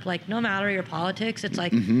up. Like, no matter your politics, it's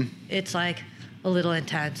like it's like a little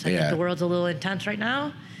intense. I think the world's a little intense right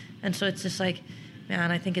now, and so it's just like,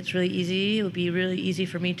 man, I think it's really easy. It would be really easy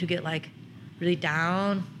for me to get like really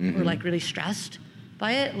down or like really stressed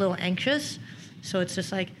by it, a little anxious. So it's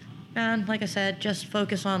just like, man, like I said, just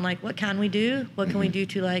focus on like what can we do? What can we do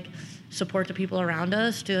to like support the people around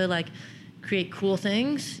us, to like create cool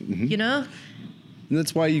things, And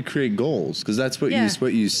that's why you create goals, because that's what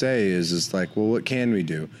you say is like, well, what can we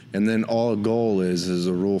do? And then all a goal is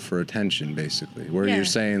a rule for attention, basically, where you're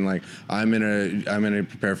saying like, I'm gonna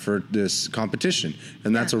prepare for this competition,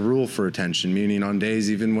 and that's a rule for attention. Meaning on days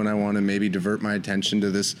even when I want to maybe divert my attention to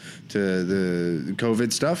the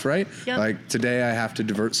COVID stuff, right? Yep. Like today I have to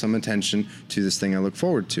divert some attention to this thing I look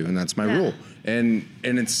forward to, and that's my rule. And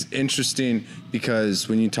it's interesting because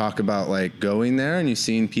when you talk about like going there and you've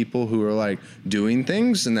seen people who are like doing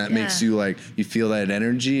things, and that makes you like, you feel that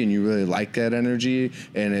energy and you really like that energy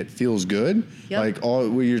and it feels good. Yep. Like all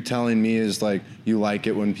what you're telling me is like you like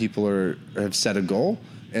it when people have set a goal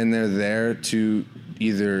and they're there to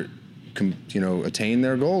either attain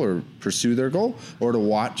their goal or pursue their goal, or to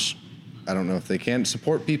watch, I don't know if they can,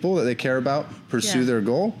 support people that they care about pursue their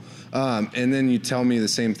goal. And then you tell me the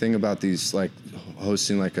same thing about these like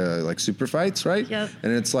hosting like super fights, right? Yep.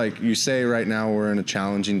 And it's like you say right now we're in a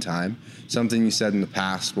challenging time. Something you said in the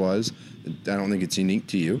past was, I don't think it's unique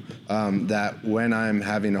to you, that when I'm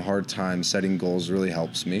having a hard time, setting goals really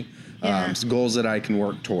helps me. Goals that I can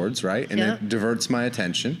work towards, right? And it diverts my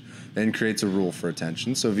attention and creates a rule for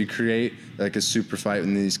attention. So if you create like a super fight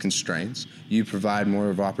in these constraints, you provide more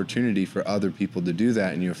of opportunity for other people to do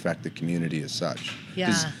that, and you affect the community as such.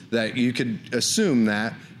 Because that you could assume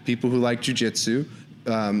that people who like jiu-jitsu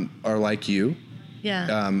are like you.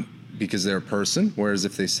 Because they're a person, whereas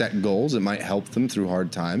if they set goals, it might help them through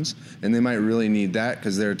hard times, and they might really need that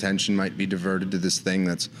because their attention might be diverted to this thing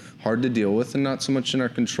that's hard to deal with and not so much in our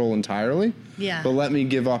control entirely. But let me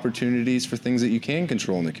give opportunities for things that you can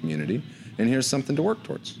control in the community, and here's something to work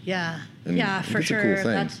towards. And For it's sure. a cool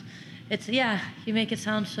thing. You make it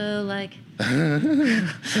sound so like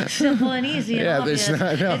simple and easy. And obvious.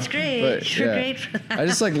 It's great. But, You're great for that. I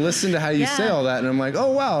just like listen to how you say all that, and I'm like,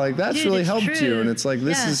 oh wow, like that's really helped you. And it's like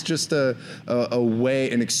this is just a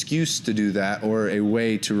way, an excuse to do that, or a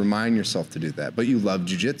way to remind yourself to do that. But you love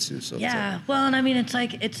jiu-jitsu, so well, and I mean, it's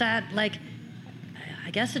that like,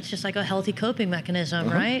 I guess it's just like a healthy coping mechanism,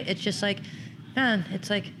 right? It's just like, man, it's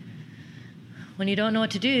like, when you don't know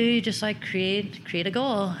what to do, you just like create a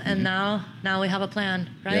goal, and now we have a plan,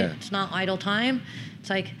 right? It's not idle time. It's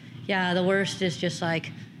like, the worst is just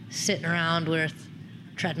like sitting around with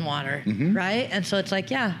treading water, right? And so it's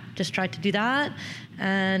like, just try to do that,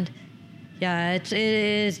 and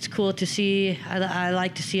it's cool to see. I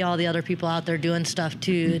like to see all the other people out there doing stuff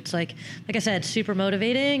too. It's like I said, super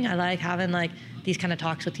motivating. I like having like these kind of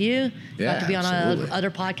talks with you. Got to be on other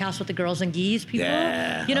podcasts with the Girls and Geese people.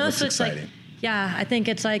 So it's exciting. Like. I think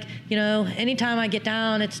it's like, anytime I get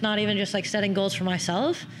down, it's not even just like setting goals for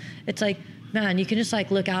myself. It's like, man, you can just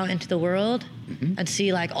like look out into the world and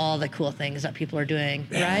see like all the cool things that people are doing,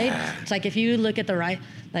 right? It's like if you look at the right,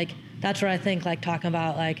 like that's where I think like talking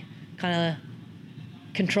about like kind of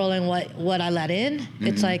controlling what I let in.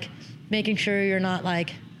 It's like making sure you're not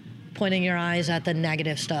like pointing your eyes at the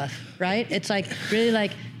negative stuff, right? It's like really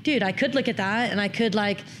like, dude, I could look at that and I could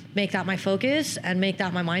like make that my focus and make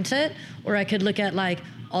that my mindset, or I could look at like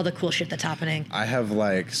all the cool shit that's happening. I have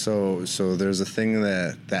like, so there's a thing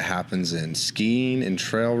that happens in skiing and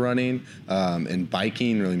trail running, and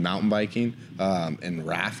biking, really mountain biking, and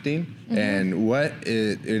rafting. And what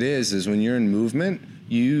it is when you're in movement,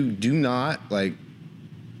 you do not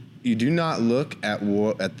look at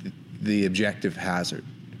the objective hazard.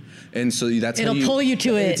 And so that's it'll pull you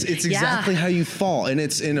to it. It's exactly how you fall, and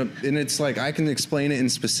it's like I can explain it in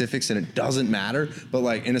specifics, and it doesn't matter. But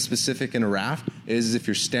like in a raft, is if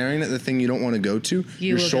you're staring at the thing you don't want to go to,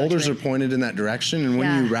 your shoulders are pointed in that direction, and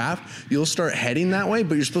when you raft, you'll start heading that way.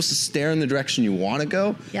 But you're supposed to stare in the direction you want to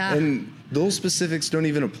go. And those specifics don't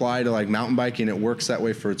even apply to like mountain biking. It works that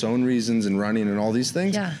way for its own reasons, and running and all these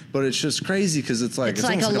things. But it's just crazy because it's like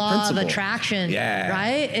a law of attraction.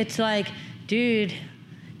 Right? It's like, dude.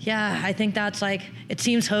 I think that's like, it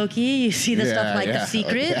seems hokey. You see the stuff like The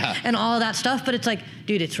Secret and all of that stuff, but it's like,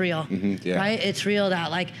 dude, it's real, right? It's real that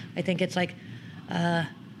like, I think it's like, I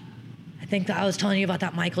think that I was telling you about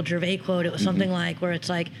that Michael Gervais quote. It was something like where it's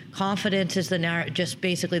like, confidence is just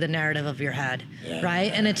basically the narrative of your head,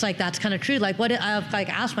 right? And it's like, that's kind of true. Like I've like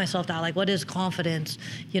asked myself that, like, what is confidence,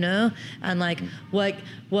 And like, what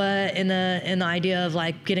in the idea of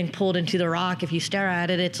like getting pulled into the rock, if you stare at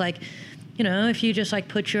it, it's like, if you just like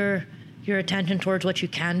put your attention towards what you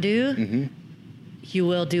can do, you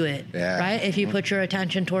will do it, right? If you put your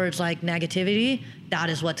attention towards like negativity, that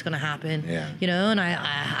is what's going to happen, And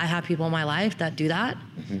I have people in my life that do that,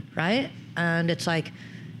 right? And it's like,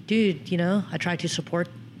 dude, I try to support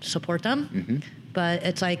them, but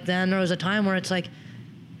it's like then there was a time where it's like,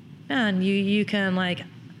 man, you can't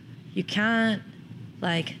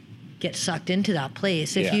like get sucked into that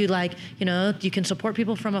place. If Yeah. you like, you know, you can support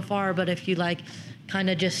people from afar, but if you like kind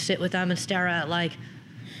of just sit with them and stare at like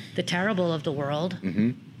the terrible of the world,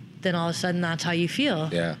 then all of a sudden that's how you feel.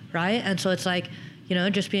 Yeah. Right. And so it's like, you know,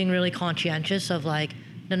 just being really conscientious of like,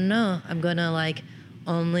 no, I'm going to like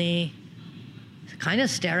only kind of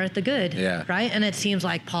stare at the good. Yeah. Right. And it seems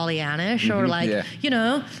like Pollyannish or like, Yeah. you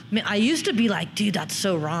know, I used to be like, dude, that's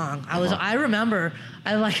so wrong. I remember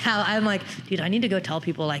I like how I'm like, dude, I need to go tell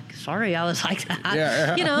people like, sorry, I was like that,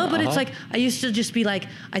 Yeah. you know, but it's like, I used to just be like,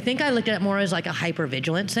 I think I looked at it more as like a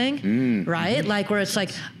hypervigilance thing, right? Like where it's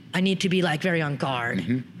like, I need to be like very on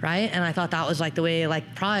guard, right? And I thought that was like the way,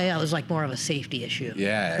 like probably I was like more of a safety issue.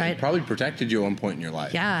 Yeah, Right. it probably protected you at one point in your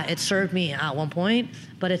life. Yeah, it served me at one point,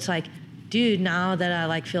 but it's like, dude, now that I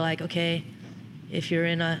like feel like, okay, if you're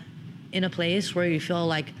in a place where you feel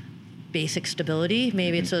like basic stability,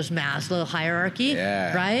 maybe it's those Maslow hierarchy,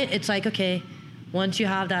 Yeah. right? It's like, okay, once you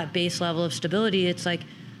have that base level of stability, it's like,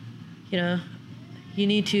 you know, you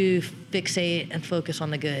need to fixate and focus on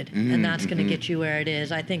the good, and that's going to get you where it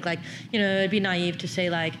is. I think like, you know, it'd be naive to say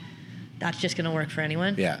like, that's just going to work for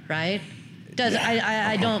anyone, Yeah. right? Does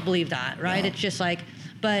I don't believe that, right? No. It's just like,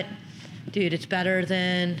 but dude, it's better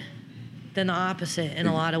than the opposite in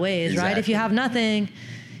a lot of ways, right? If you Exactly. have nothing,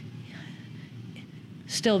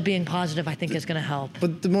 still being positive, I think is going to help.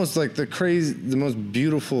 But the most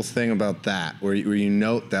beautiful thing about that, where you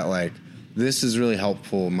note that like this is really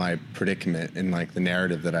helpful in my predicament and like the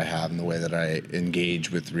narrative that I have and the way that I engage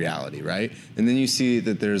with reality, right? And then you see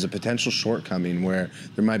that there's a potential shortcoming where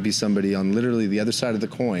there might be somebody on literally the other side of the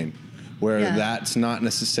coin, where Yeah. that's not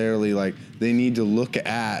necessarily like they need to look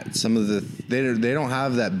at some of the they don't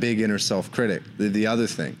have that big inner self critic, the other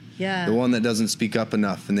thing. Yeah. The one that doesn't speak up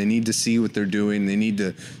enough, and they need to see what they're doing. They need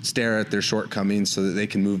to stare at their shortcomings so that they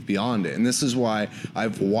can move beyond it. And this is why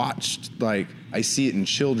I've watched, like, I see it in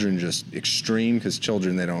children just extreme, because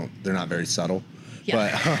children, they're not very subtle.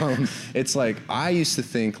 Yeah. But it's like, I used to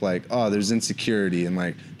think like, oh, there's insecurity, and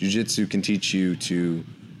like jiu-jitsu can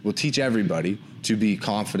will teach everybody to be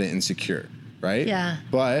confident and secure, right? Yeah.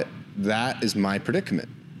 But that is my predicament.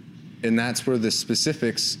 And that's where the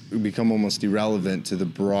specifics become almost irrelevant to the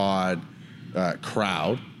broad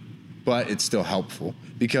crowd, but it's still helpful,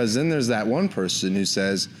 because then there's that one person who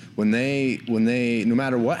says when they no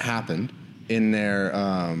matter what happened in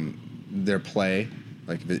their play,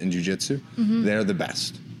 like in jiu-jitsu, they're the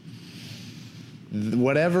best.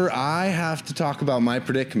 Whatever I have to talk about my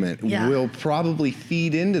predicament will probably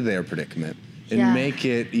feed into their predicament and make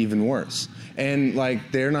it even worse. And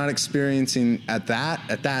like they're not experiencing at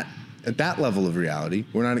that level of reality,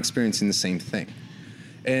 we're not experiencing the same thing.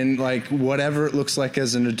 And like whatever it looks like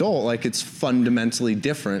as an adult, like it's fundamentally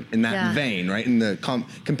different in that vein, right? In the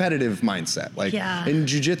competitive mindset. Like in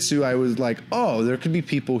jiu-jitsu, I was like, oh, there could be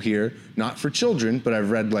people here, not for children, but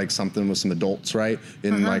I've read like something with some adults, right?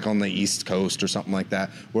 In like on the East Coast or something like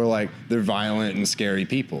that, where like they're violent and scary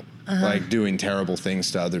people, like doing terrible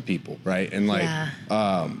things to other people, right? And like,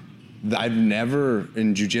 I've never,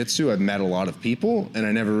 in jiu-jitsu, I've met a lot of people, and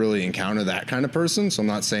I never really encountered that kind of person. So I'm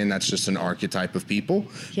not saying that's just an archetype of people,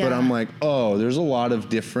 but I'm like, oh, there's a lot of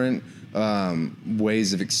different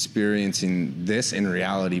ways of experiencing this in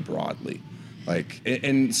reality broadly. Like,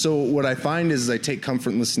 and so what I find is I take comfort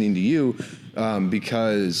in listening to you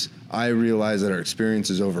because I realize that our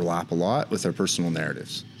experiences overlap a lot with our personal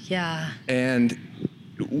narratives. Yeah. And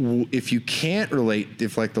if you can't relate,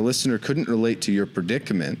 if like the listener couldn't relate to your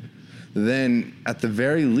predicament, then at the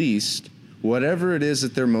very least, whatever it is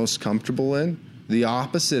that they're most comfortable in, the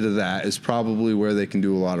opposite of that is probably where they can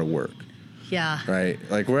do a lot of work. Yeah. Right?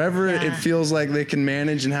 Like wherever it feels like they can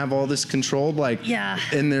manage and have all this controlled, like,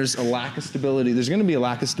 and there's a lack of stability. There's going to be a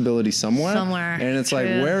lack of stability somewhere. And it's like,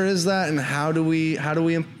 where is that? And how do we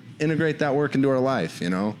integrate that work into our life, you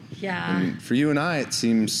know? Yeah. And for you and I, it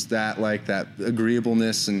seems that like that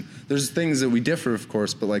agreeableness, and there's things that we differ, of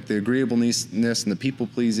course, but like the agreeableness and the people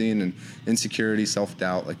pleasing and insecurity,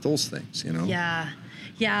 self-doubt, like those things, you know? Yeah.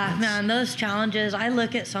 Yeah, man, those challenges, I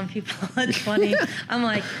look at some people, it's funny. I'm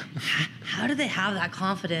like, how do they have that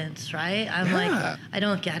confidence, right? I'm like, I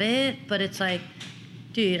don't get it, but it's like,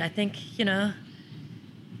 dude, I think, you know,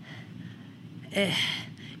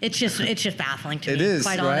 it's just baffling to me. It is,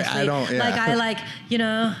 quite right? honestly. Like, I like, you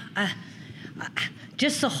know,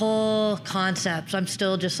 just the whole concept, I'm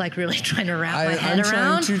still just like really trying to wrap my head around.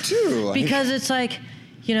 I'm trying to too. Like, because it's like,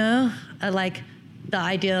 you know, I like the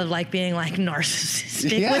idea of like being like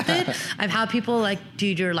narcissistic with it. I've had people like,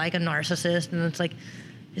 dude, you're like a narcissist. And it's like,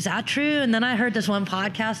 is that true? And then I heard this one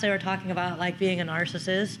podcast, they were talking about like being a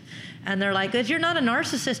narcissist. And they're like, you're not a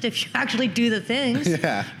narcissist if you actually do the things.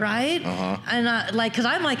 Yeah. Right? And like, because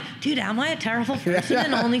I'm like, dude, am I a terrible person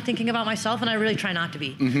and only thinking about myself? And I really try not to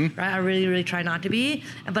be. Right? I really, really try not to be.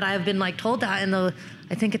 But I've been like told that. And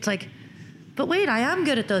I think it's like, but wait, I am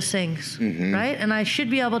good at those things. Right? And I should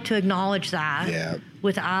be able to acknowledge that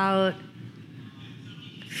without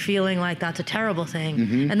feeling like that's a terrible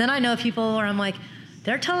thing. And then I know people where I'm like,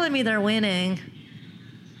 they're telling me they're winning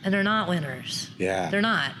and they're not winners. Yeah. They're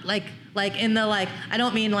not. Like in the, like, I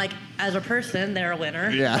don't mean like as a person, they're a winner.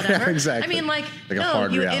 Yeah, whatever. exactly. I mean like a no,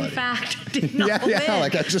 hard you reality. in fact did not win. Yeah,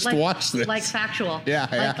 like I just watched this. Like factual.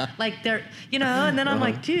 Yeah. Like they're, you know, and then I'm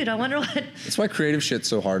like, dude, I wonder what. That's why creative shit's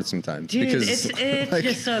so hard sometimes. Dude, because it's like,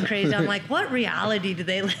 just so crazy. I'm like, what reality do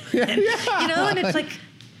they live in? You know, and it's like,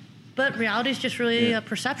 but reality is just really a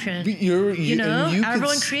perception. You know,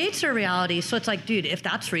 everyone creates their reality. So it's like, dude, if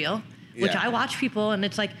that's real, which I watch people and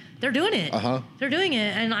it's like, they're doing it. They're doing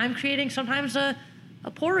it. And I'm creating sometimes a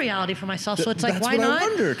poor reality for myself. So it's like, that's why what not? I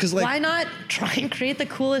wonder, 'cause, like, why not try and create the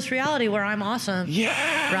coolest reality where I'm awesome?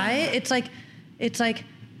 Yeah. Right? It's like,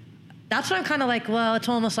 that's what I'm kind of like, well, it's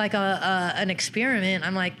almost like an experiment.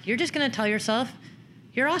 I'm like, you're just going to tell yourself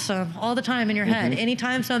you're awesome all the time in your head.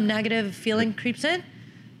 Anytime some negative feeling creeps in,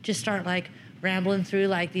 just start like rambling through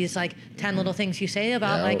like these like 10 little things you say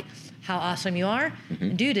about like how awesome you are.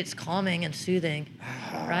 And dude, it's calming and soothing,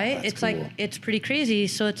 right? It's cool. Like, it's pretty crazy.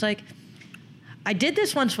 So it's like, I did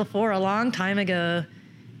this once before a long time ago.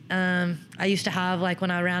 I used to have like when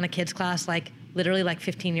I ran a kids class, like literally like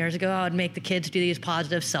 15 years ago, I would make the kids do these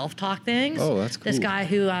positive self-talk things. Oh, that's cool. This guy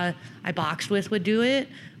who I boxed with would do it,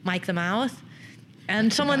 Mike the Mouth.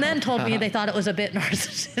 And someone then told me they thought it was a bit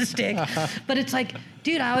narcissistic. But it's like,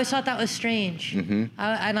 dude, I always thought that was strange.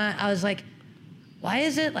 I was like, why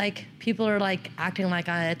is it like people are like acting like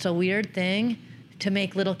it's a weird thing to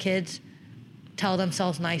make little kids tell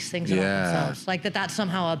themselves nice things about themselves? Like that's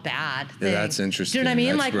somehow a bad thing. Yeah, that's interesting. Do you know what I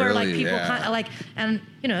mean? That's like where like really, people kind of like, and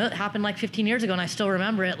you know, it happened like 15 years ago and I still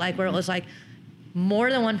remember it, like where it was like more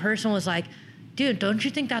than one person was like, dude, don't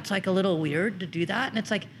you think that's like a little weird to do that? And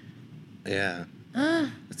it's like,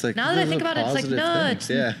 it's like, now that I think about it, it's like, no,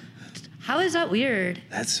 things. how is that weird?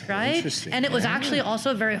 That's right. interesting. And it was actually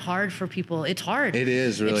also very hard for people. It's hard. It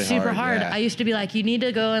is really it's super hard. yeah. I used to be like, you need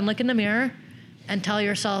to go and look in the mirror and tell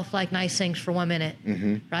yourself like nice things for 1 minute.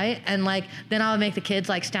 Right. And like, then I would make the kids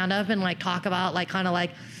like stand up and like talk about like kind of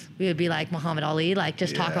like, we would be like Muhammad Ali, like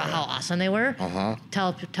just talk about how awesome they were.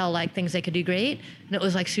 Tell like things they could do great. And it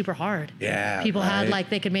was like super hard. Yeah. People had like,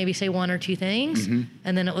 they could maybe say one or two things.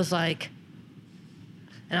 And then it was like,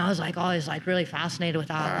 and I was like always like really fascinated with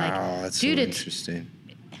that. Wow, like, that's dude, so it's interesting.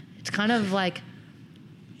 It's kind of like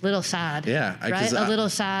a little sad. Yeah, right. A little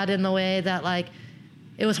sad in the way that like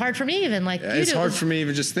it was hard for me even. Like, dude, it's hard for me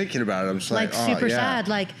even just thinking about it. I'm just like super sad.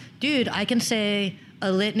 Like, dude, I can say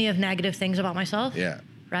a litany of negative things about myself. Yeah.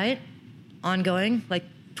 Right. Ongoing, like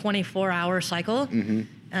 24-hour cycle, and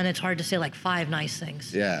it's hard to say like 5 nice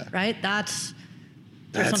things. Yeah. Right.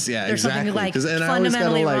 There's exactly. something like and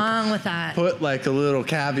fundamentally I always gotta, wrong with that. Put like a little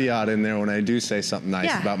caveat in there when I do say something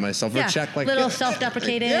nice about myself, or check like little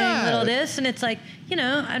self-deprecating, little this, and it's like, you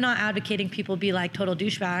know, I'm not advocating people be like total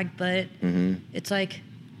douchebag, but it's like,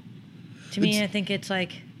 to me, I think it's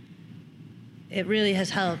like, it really has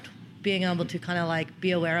helped being able to kind of like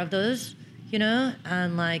be aware of those, you know,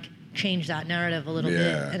 and like change that narrative a little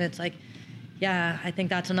bit, and it's like, I think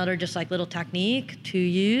that's another just like little technique to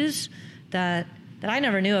use that I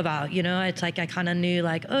never knew about, you know. It's like I kind of knew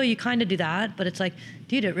like, oh, you kind of do that, but it's like,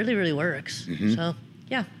 dude, it really, really works. So,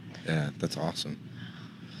 yeah, that's awesome.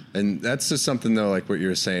 And that's just something though, like what you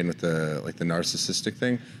were saying with the narcissistic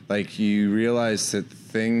thing. Like you realize that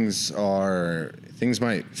things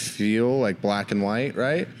might feel like black and white,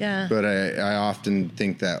 right? Yeah. But I often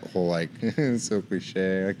think that whole like it's so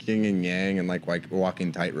cliche, like yin and yang, and like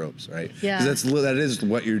walking tightropes, right? Yeah. Because that is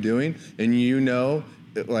what you're doing, and you know.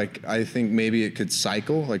 Like I think maybe it could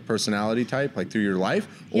cycle like personality type like through your life,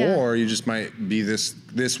 or you just might be this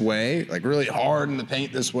way, like really hard in the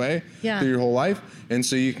paint this way through your whole life, and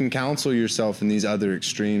so you can counsel yourself in these other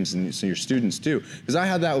extremes, and so your students too. Because I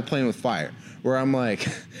had that with playing with fire, where I'm like,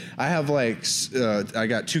 I have like I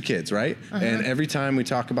got 2 kids, right? And every time we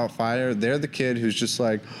talk about fire, they're the kid who's just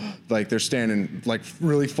like they're standing like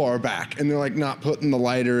really far back, and they're like not putting the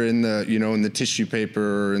lighter in the in the tissue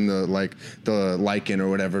paper or in the lichen or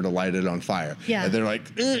whatever to light it on fire. Yeah. And they're like,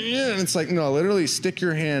 and it's like, no, literally stick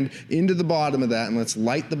your hand into the bottom of that and let's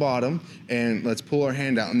light the bottom and let's pull our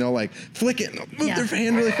hand out. And they'll like flick it and they'll move their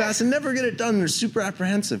hand really fast and never get it done. They're super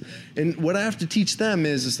apprehensive. And what I have to teach them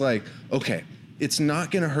is like, okay, it's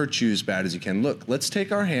not going to hurt you as bad as you can. Look, let's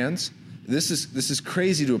take our hands. This is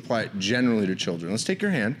crazy to apply it generally to children. Let's take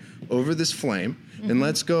your hand over this flame and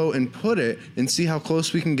let's go and put it and see how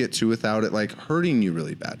close we can get to without it like hurting you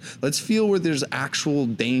really bad. Let's feel where there's actual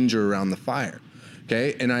danger around the fire.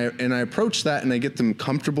 Okay? And I approach that and I get them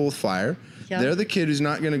comfortable with fire. Yep. They're the kid who's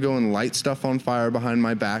not going to go and light stuff on fire behind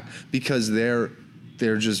my back because they're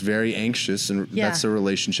just very anxious, and that's their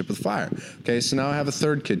relationship with fire. Okay, so now I have a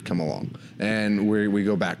third kid come along, and we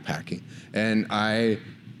go backpacking, and I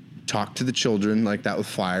talk to the children like that with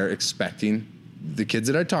fire, expecting the kids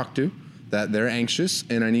that I talk to that they're anxious,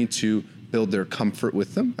 and I need to build their comfort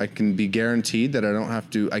with them. I can be guaranteed that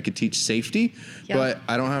I could teach safety, but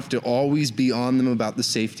I don't have to always be on them about the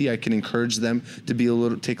safety. I can encourage them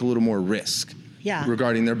to take a little more risk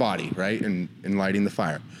regarding their body, right? And lighting the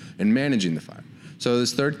fire and managing the fire. So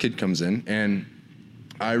this third kid comes in, and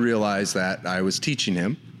I realized that I was teaching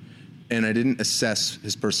him, and I didn't assess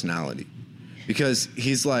his personality, because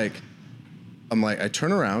he's like, I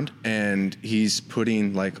turn around, and he's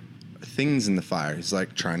putting like things in the fire. He's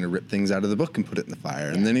like trying to rip things out of the book and put it in the fire.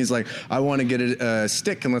 And then he's like, I want to get a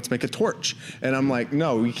stick and let's make a torch. And I'm like,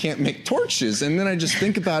 no, we can't make torches. And then I just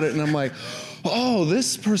think about it, and I'm like, oh,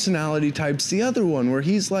 this personality type's the other one, where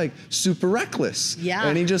he's like super reckless. Yeah.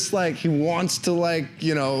 And he just like, he wants to like,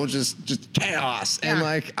 just chaos. Yeah. And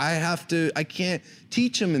like, I can't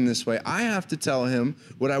teach him in this way. I have to tell him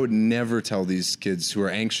what I would never tell these kids who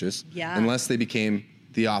are anxious, unless they became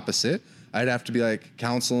the opposite. I'd have to be like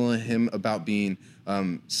counseling him about being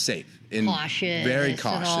safe and cautious, very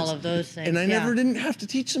cautious, and all of those things. And I never didn't have to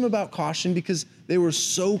teach them about caution because they were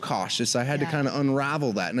so cautious. I had to kind of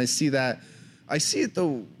unravel that, and I see it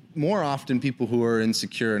though more often people who are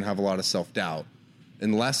insecure and have a lot of self-doubt,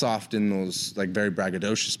 and less often those like very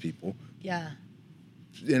braggadocious people. Yeah.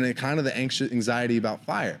 And it kind of the anxiety about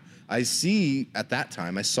fire. I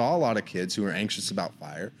saw a lot of kids who were anxious about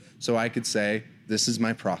fire, so I could say, this is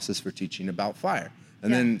my process for teaching about fire.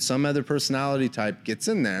 And then some other personality type gets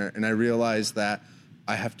in there, and I realize that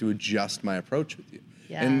I have to adjust my approach with you.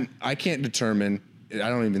 Yeah. And I can't determine, I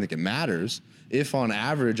don't even think it matters, if on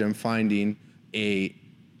average I'm finding a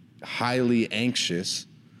highly anxious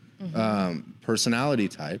personality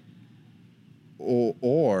type,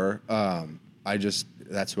 or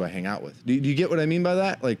that's who I hang out with. Do you get what I mean by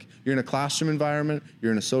that? Like, you're in a classroom environment,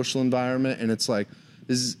 you're in a social environment, and it's like,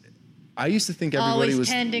 I used to think everybody always was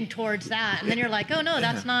tending towards that, and then you're like, oh no,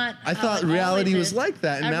 that's not. I thought reality was like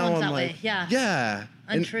that, and everyone's now I'm that like, way. Yeah, yeah,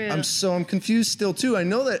 untrue. I'm confused still too. I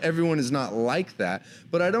know that everyone is not like that,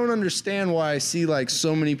 but I don't understand why I see like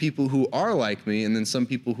so many people who are like me, and then some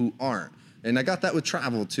people who aren't. And I got that with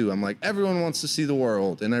travel too. I'm like, everyone wants to see the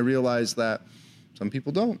world, and I realized that some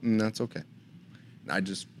people don't, and that's okay. And I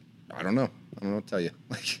don't know. I don't know what to tell you.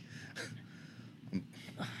 Like,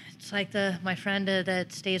 it's like my friend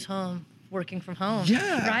that stays home working from home.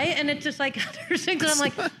 Yeah. Right? And it's just like, there's things that I'm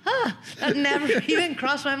like, that never even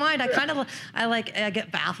crossed my mind. I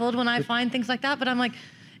get baffled when I find things like that, but I'm like,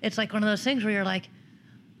 it's like one of those things where you're like,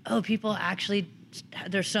 oh, people actually,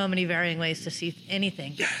 there's so many varying ways to see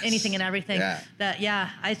anything, anything and everything. Yeah.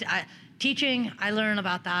 Teaching, I learn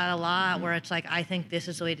about that a lot, where it's like, I think this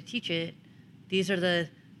is the way to teach it. These are the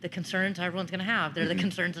concerns everyone's going to have. They're the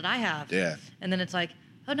concerns that I have. Yeah. And then it's like,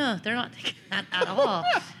 oh no, they're not thinking that at all.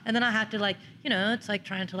 And then I have to like, it's like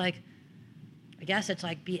trying to like, I guess it's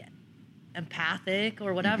like be empathic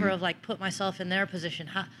or whatever, of like put myself in their position.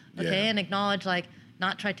 And acknowledge, like,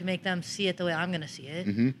 not try to make them see it the way I'm going to see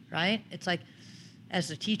it. Right? It's like,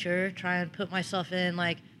 as a teacher, try and put myself in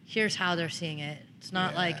like, here's how they're seeing it. It's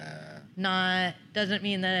not doesn't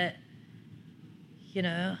mean that,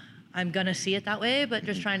 I'm going to see it that way, but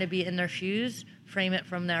just trying to be in their shoes, frame it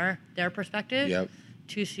from their perspective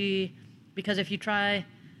to see, because if you try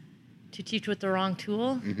to teach with the wrong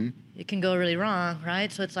tool, it can go really wrong,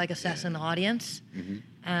 right? So it's like assessing the audience,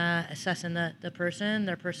 assessing the person,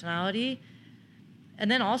 their personality, and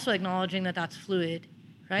then also acknowledging that that's fluid,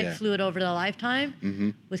 right? Yeah. Fluid over the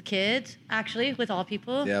lifetime with kids, actually, with all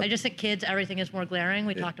people. Yep. I just think kids, everything is more glaring.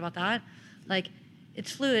 We talked about that. Like,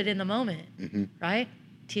 it's fluid in the moment, right?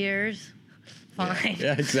 Tears, fine.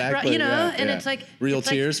 Yeah, exactly. Right, and it's like real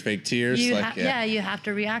tears, fake tears. You have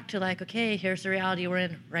to react to like, okay, here's the reality we're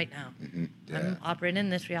in right now. I'm operating in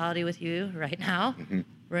this reality with you right now.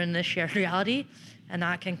 We're in this shared reality, and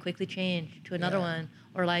that can quickly change to another one.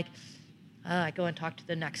 Or like, I go and talk to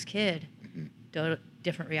the next kid,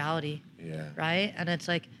 different reality. Yeah. Right? And it's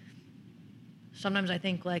like, sometimes I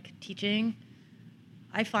think like teaching,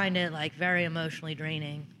 I find it like very emotionally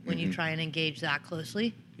draining when you try and engage that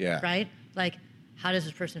closely. Yeah. Right? Like, how does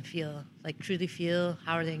this person feel? Like truly feel,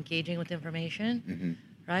 how are they engaging with information,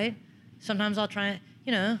 right? Sometimes I'll try,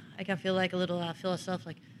 I can feel like a little, feel myself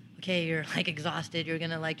like, okay, you're like exhausted. You're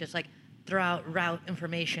going to like, just like throw out route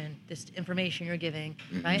information, this information you're giving,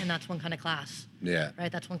 right? And that's one kind of class, Yeah.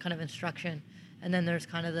 right? That's one kind of instruction. And then there's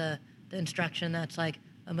kind of the instruction that's like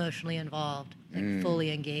emotionally involved, like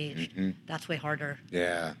fully engaged. That's way harder.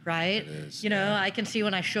 Yeah. Right? It is, I can see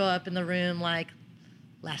when I show up in the room like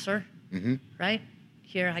lesser, right?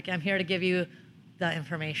 Here, I'm here to give you the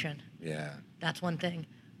information. Yeah. That's one thing.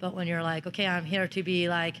 But when you're like, okay, I'm here to be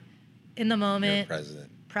like in the You're moment,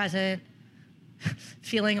 present,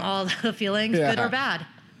 feeling all the feelings, good or bad,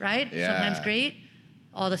 right? Yeah. Sometimes great,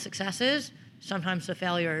 all the successes, sometimes the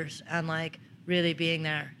failures, and like really being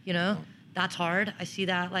there, That's hard. I see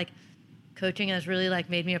that like coaching has really like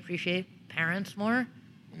made me appreciate parents more,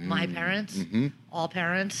 my parents, all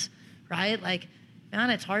parents, right? Like, man,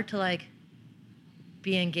 it's hard to like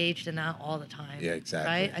be engaged in that all the time. Yeah,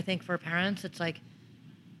 exactly. Right? I think for parents, it's like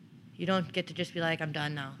you don't get to just be like, I'm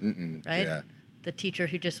done now, right? Yeah. The teacher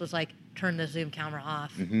who just was like, turn the Zoom camera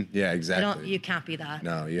off. Yeah, exactly. You can't be that.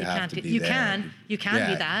 No, you have can't to be You there. can be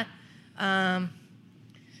Yeah. that.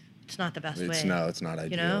 It's not the best way. It's not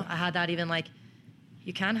ideal. I had that even like,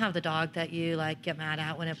 you can have the dog that you like get mad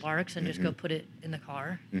at when it barks and just go put it in the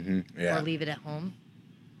car Yeah. or leave it at home.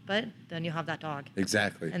 But then you have that dog.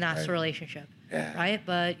 Exactly. And that's right. the relationship. Yeah. Right?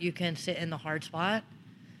 But you can sit in the hard spot,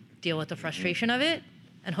 deal with the frustration of it,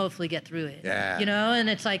 and hopefully get through it. Yeah. And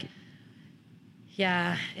it's like,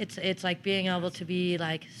 it's like being able to be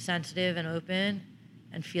like sensitive and open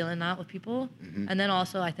and feeling that with people. And then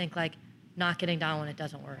also I think like not getting down when it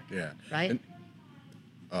doesn't work. Yeah. Right?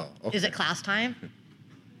 Oh, okay. Is it class time?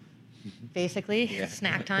 Basically,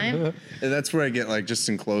 snack time. And that's where I get like, just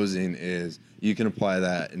in closing, is you can apply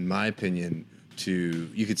that, in my opinion,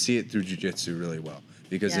 you could see it through jiu-jitsu really well.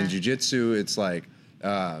 Because in Yeah. jiu-jitsu, it's like,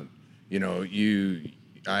 I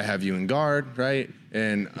have you in guard, right?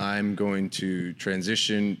 And I'm going to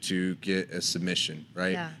transition to get a submission,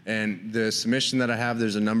 right? Yeah. And the submission that I have,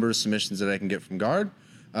 there's a number of submissions that I can get from guard.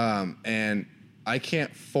 And I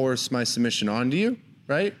can't force my submission onto you,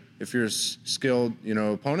 right? If you're a skilled,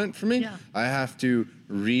 opponent for me, Yeah. I have to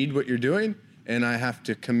read what you're doing and I have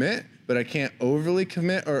to commit, but I can't overly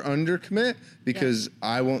commit or under commit because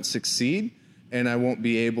I won't succeed and I won't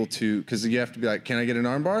be able to, because you have to be like, can I get an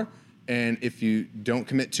armbar? And if you don't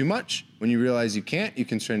commit too much, when you realize you can't, you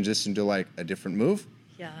can transition to like a different move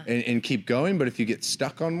and keep going. But if you get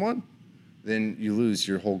stuck on one, then you lose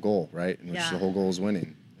your whole goal, right? In which the whole goal is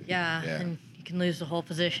winning. Yeah. And you can lose the whole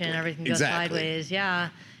position. Everything goes Exactly. sideways. Yeah.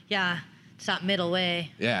 It's that middle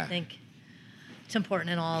way. Yeah. I think it's important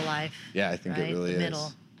in all life. Yeah, I think right? it really the is.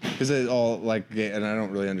 Middle. Because it all like, and I don't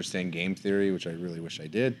really understand game theory, which I really wish I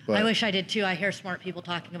did. But I wish I did too. I hear smart people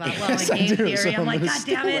talking about Yes, in I game do, theory. so I'm I'm like, gonna God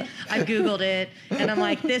damn it! I googled it, and I'm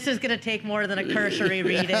like, this is gonna take more than a cursory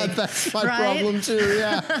reading. Yeah, that's my right? problem too.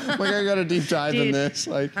 Yeah, like I got a deep dive in Dude, this.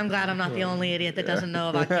 Like, I'm glad I'm not the only idiot that doesn't know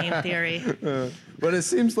about game theory. but it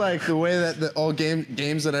seems like the way that all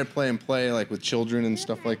games that I play like with children and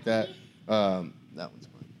stuff like that. That one's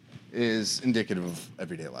fine. Is indicative of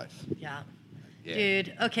everyday life. Yeah. Yeah.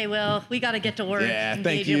 Dude, okay, well, we got to get to work Yeah, thank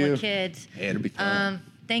engaging you. with kids. Hey, it'll be fun.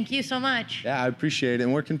 Thank you so much. Yeah, I appreciate it.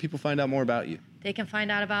 And where can people find out more about you? They can find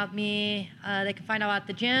out about me. They can find out about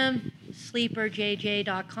the gym,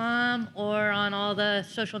 sleeperjj.com, or on all the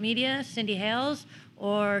social media, Cindy Hales,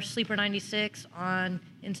 or Sleeper96 on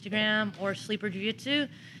Instagram, or Sleeper Jiu-Jitsu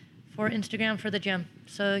for Instagram for the gym.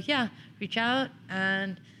 So, yeah, reach out,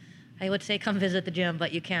 and I would say come visit the gym,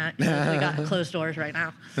 but you can't. 'Cause we got closed doors right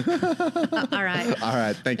now. All right. All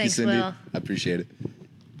right. Thank Thanks, you, Cindy. Will. I appreciate it.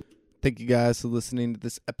 Thank you guys for listening to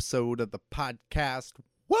this episode of the podcast.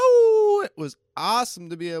 Whoa! It was awesome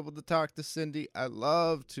to be able to talk to Cindy. I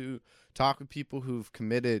love to talk with people who've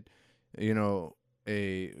committed,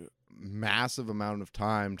 a massive amount of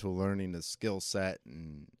time to learning a skill set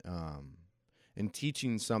and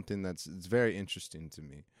teaching something it's very interesting to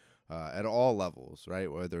me. At all levels, right?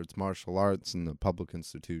 Whether it's martial arts in the public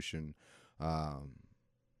institution, if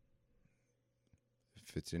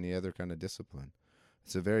it's any other kind of discipline.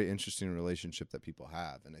 It's a very interesting relationship that people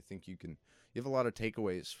have. And I think you have a lot of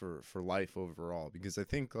takeaways for life overall, because I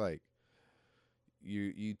think like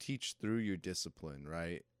you teach through your discipline,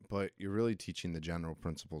 right? But you're really teaching the general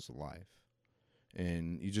principles of life.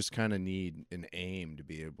 And you just kind of need an aim to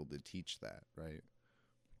be able to teach that, right?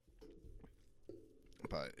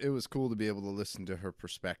 But it was cool to be able to listen to her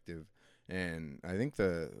perspective. And I think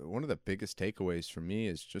one of the biggest takeaways for me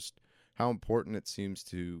is just how important it seems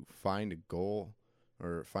to find a goal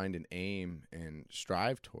or find an aim and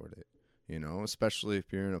strive toward it. you know, especially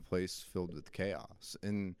if you're in a place filled with chaos.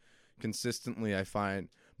 And consistently, I find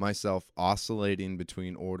myself oscillating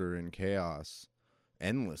between order and chaos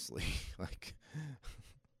endlessly. Like,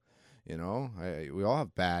 you know, we all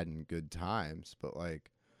have bad and good times, but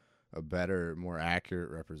like a better, more accurate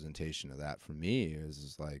representation of that for me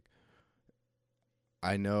is like,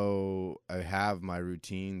 I know I have my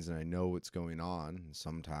routines and I know what's going on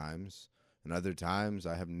sometimes. And other times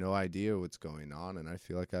I have no idea what's going on and I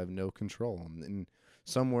feel like I have no control. And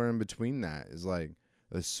somewhere in between that is like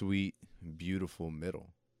a sweet, beautiful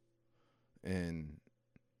middle. And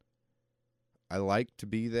I like to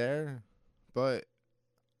be there, but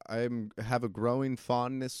I have a growing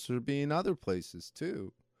fondness for being other places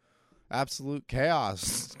too. Absolute chaos.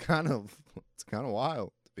 It's kind of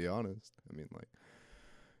wild, to be honest. I mean, like,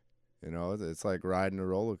 you know, it's like riding a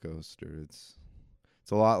roller coaster. It's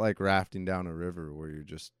a lot like rafting down a river where you're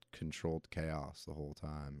just controlled chaos the whole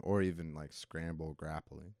time, or even like scramble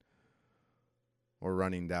grappling, or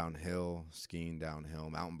running downhill, skiing downhill,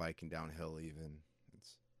 mountain biking downhill even.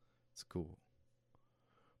 It's cool.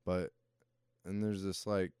 And there's this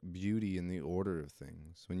like beauty in the order of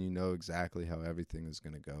things when you know exactly how everything is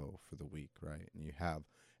going to go for the week, right? And you have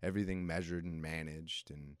everything measured and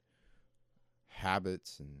managed and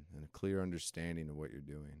habits and a clear understanding of what you're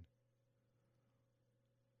doing.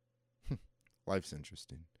 Life's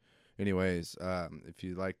interesting. Anyways, if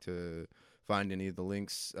you'd like to find any of the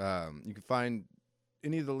links, you can find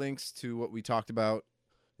any of the links to what we talked about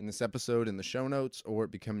in this episode in the show notes or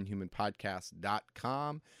at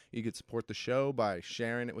becominghumanpodcast.com. You can support the show by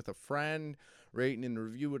sharing it with a friend, rating and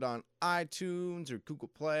review it on iTunes or Google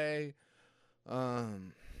Play.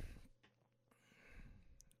 And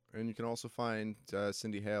you can also find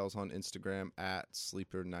Cindy Hales on Instagram at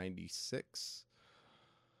Sleeper96.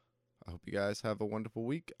 I hope you guys have a wonderful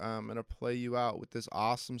week. I'm going to play you out with this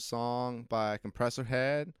awesome song by Compressor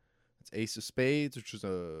Head. It's Ace of Spades, which is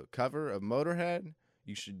a cover of Motorhead.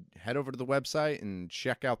 You should head over to the website and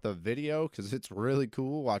check out the video because it's really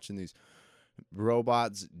cool watching these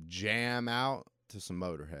robots jam out to some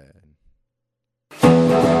Motorhead.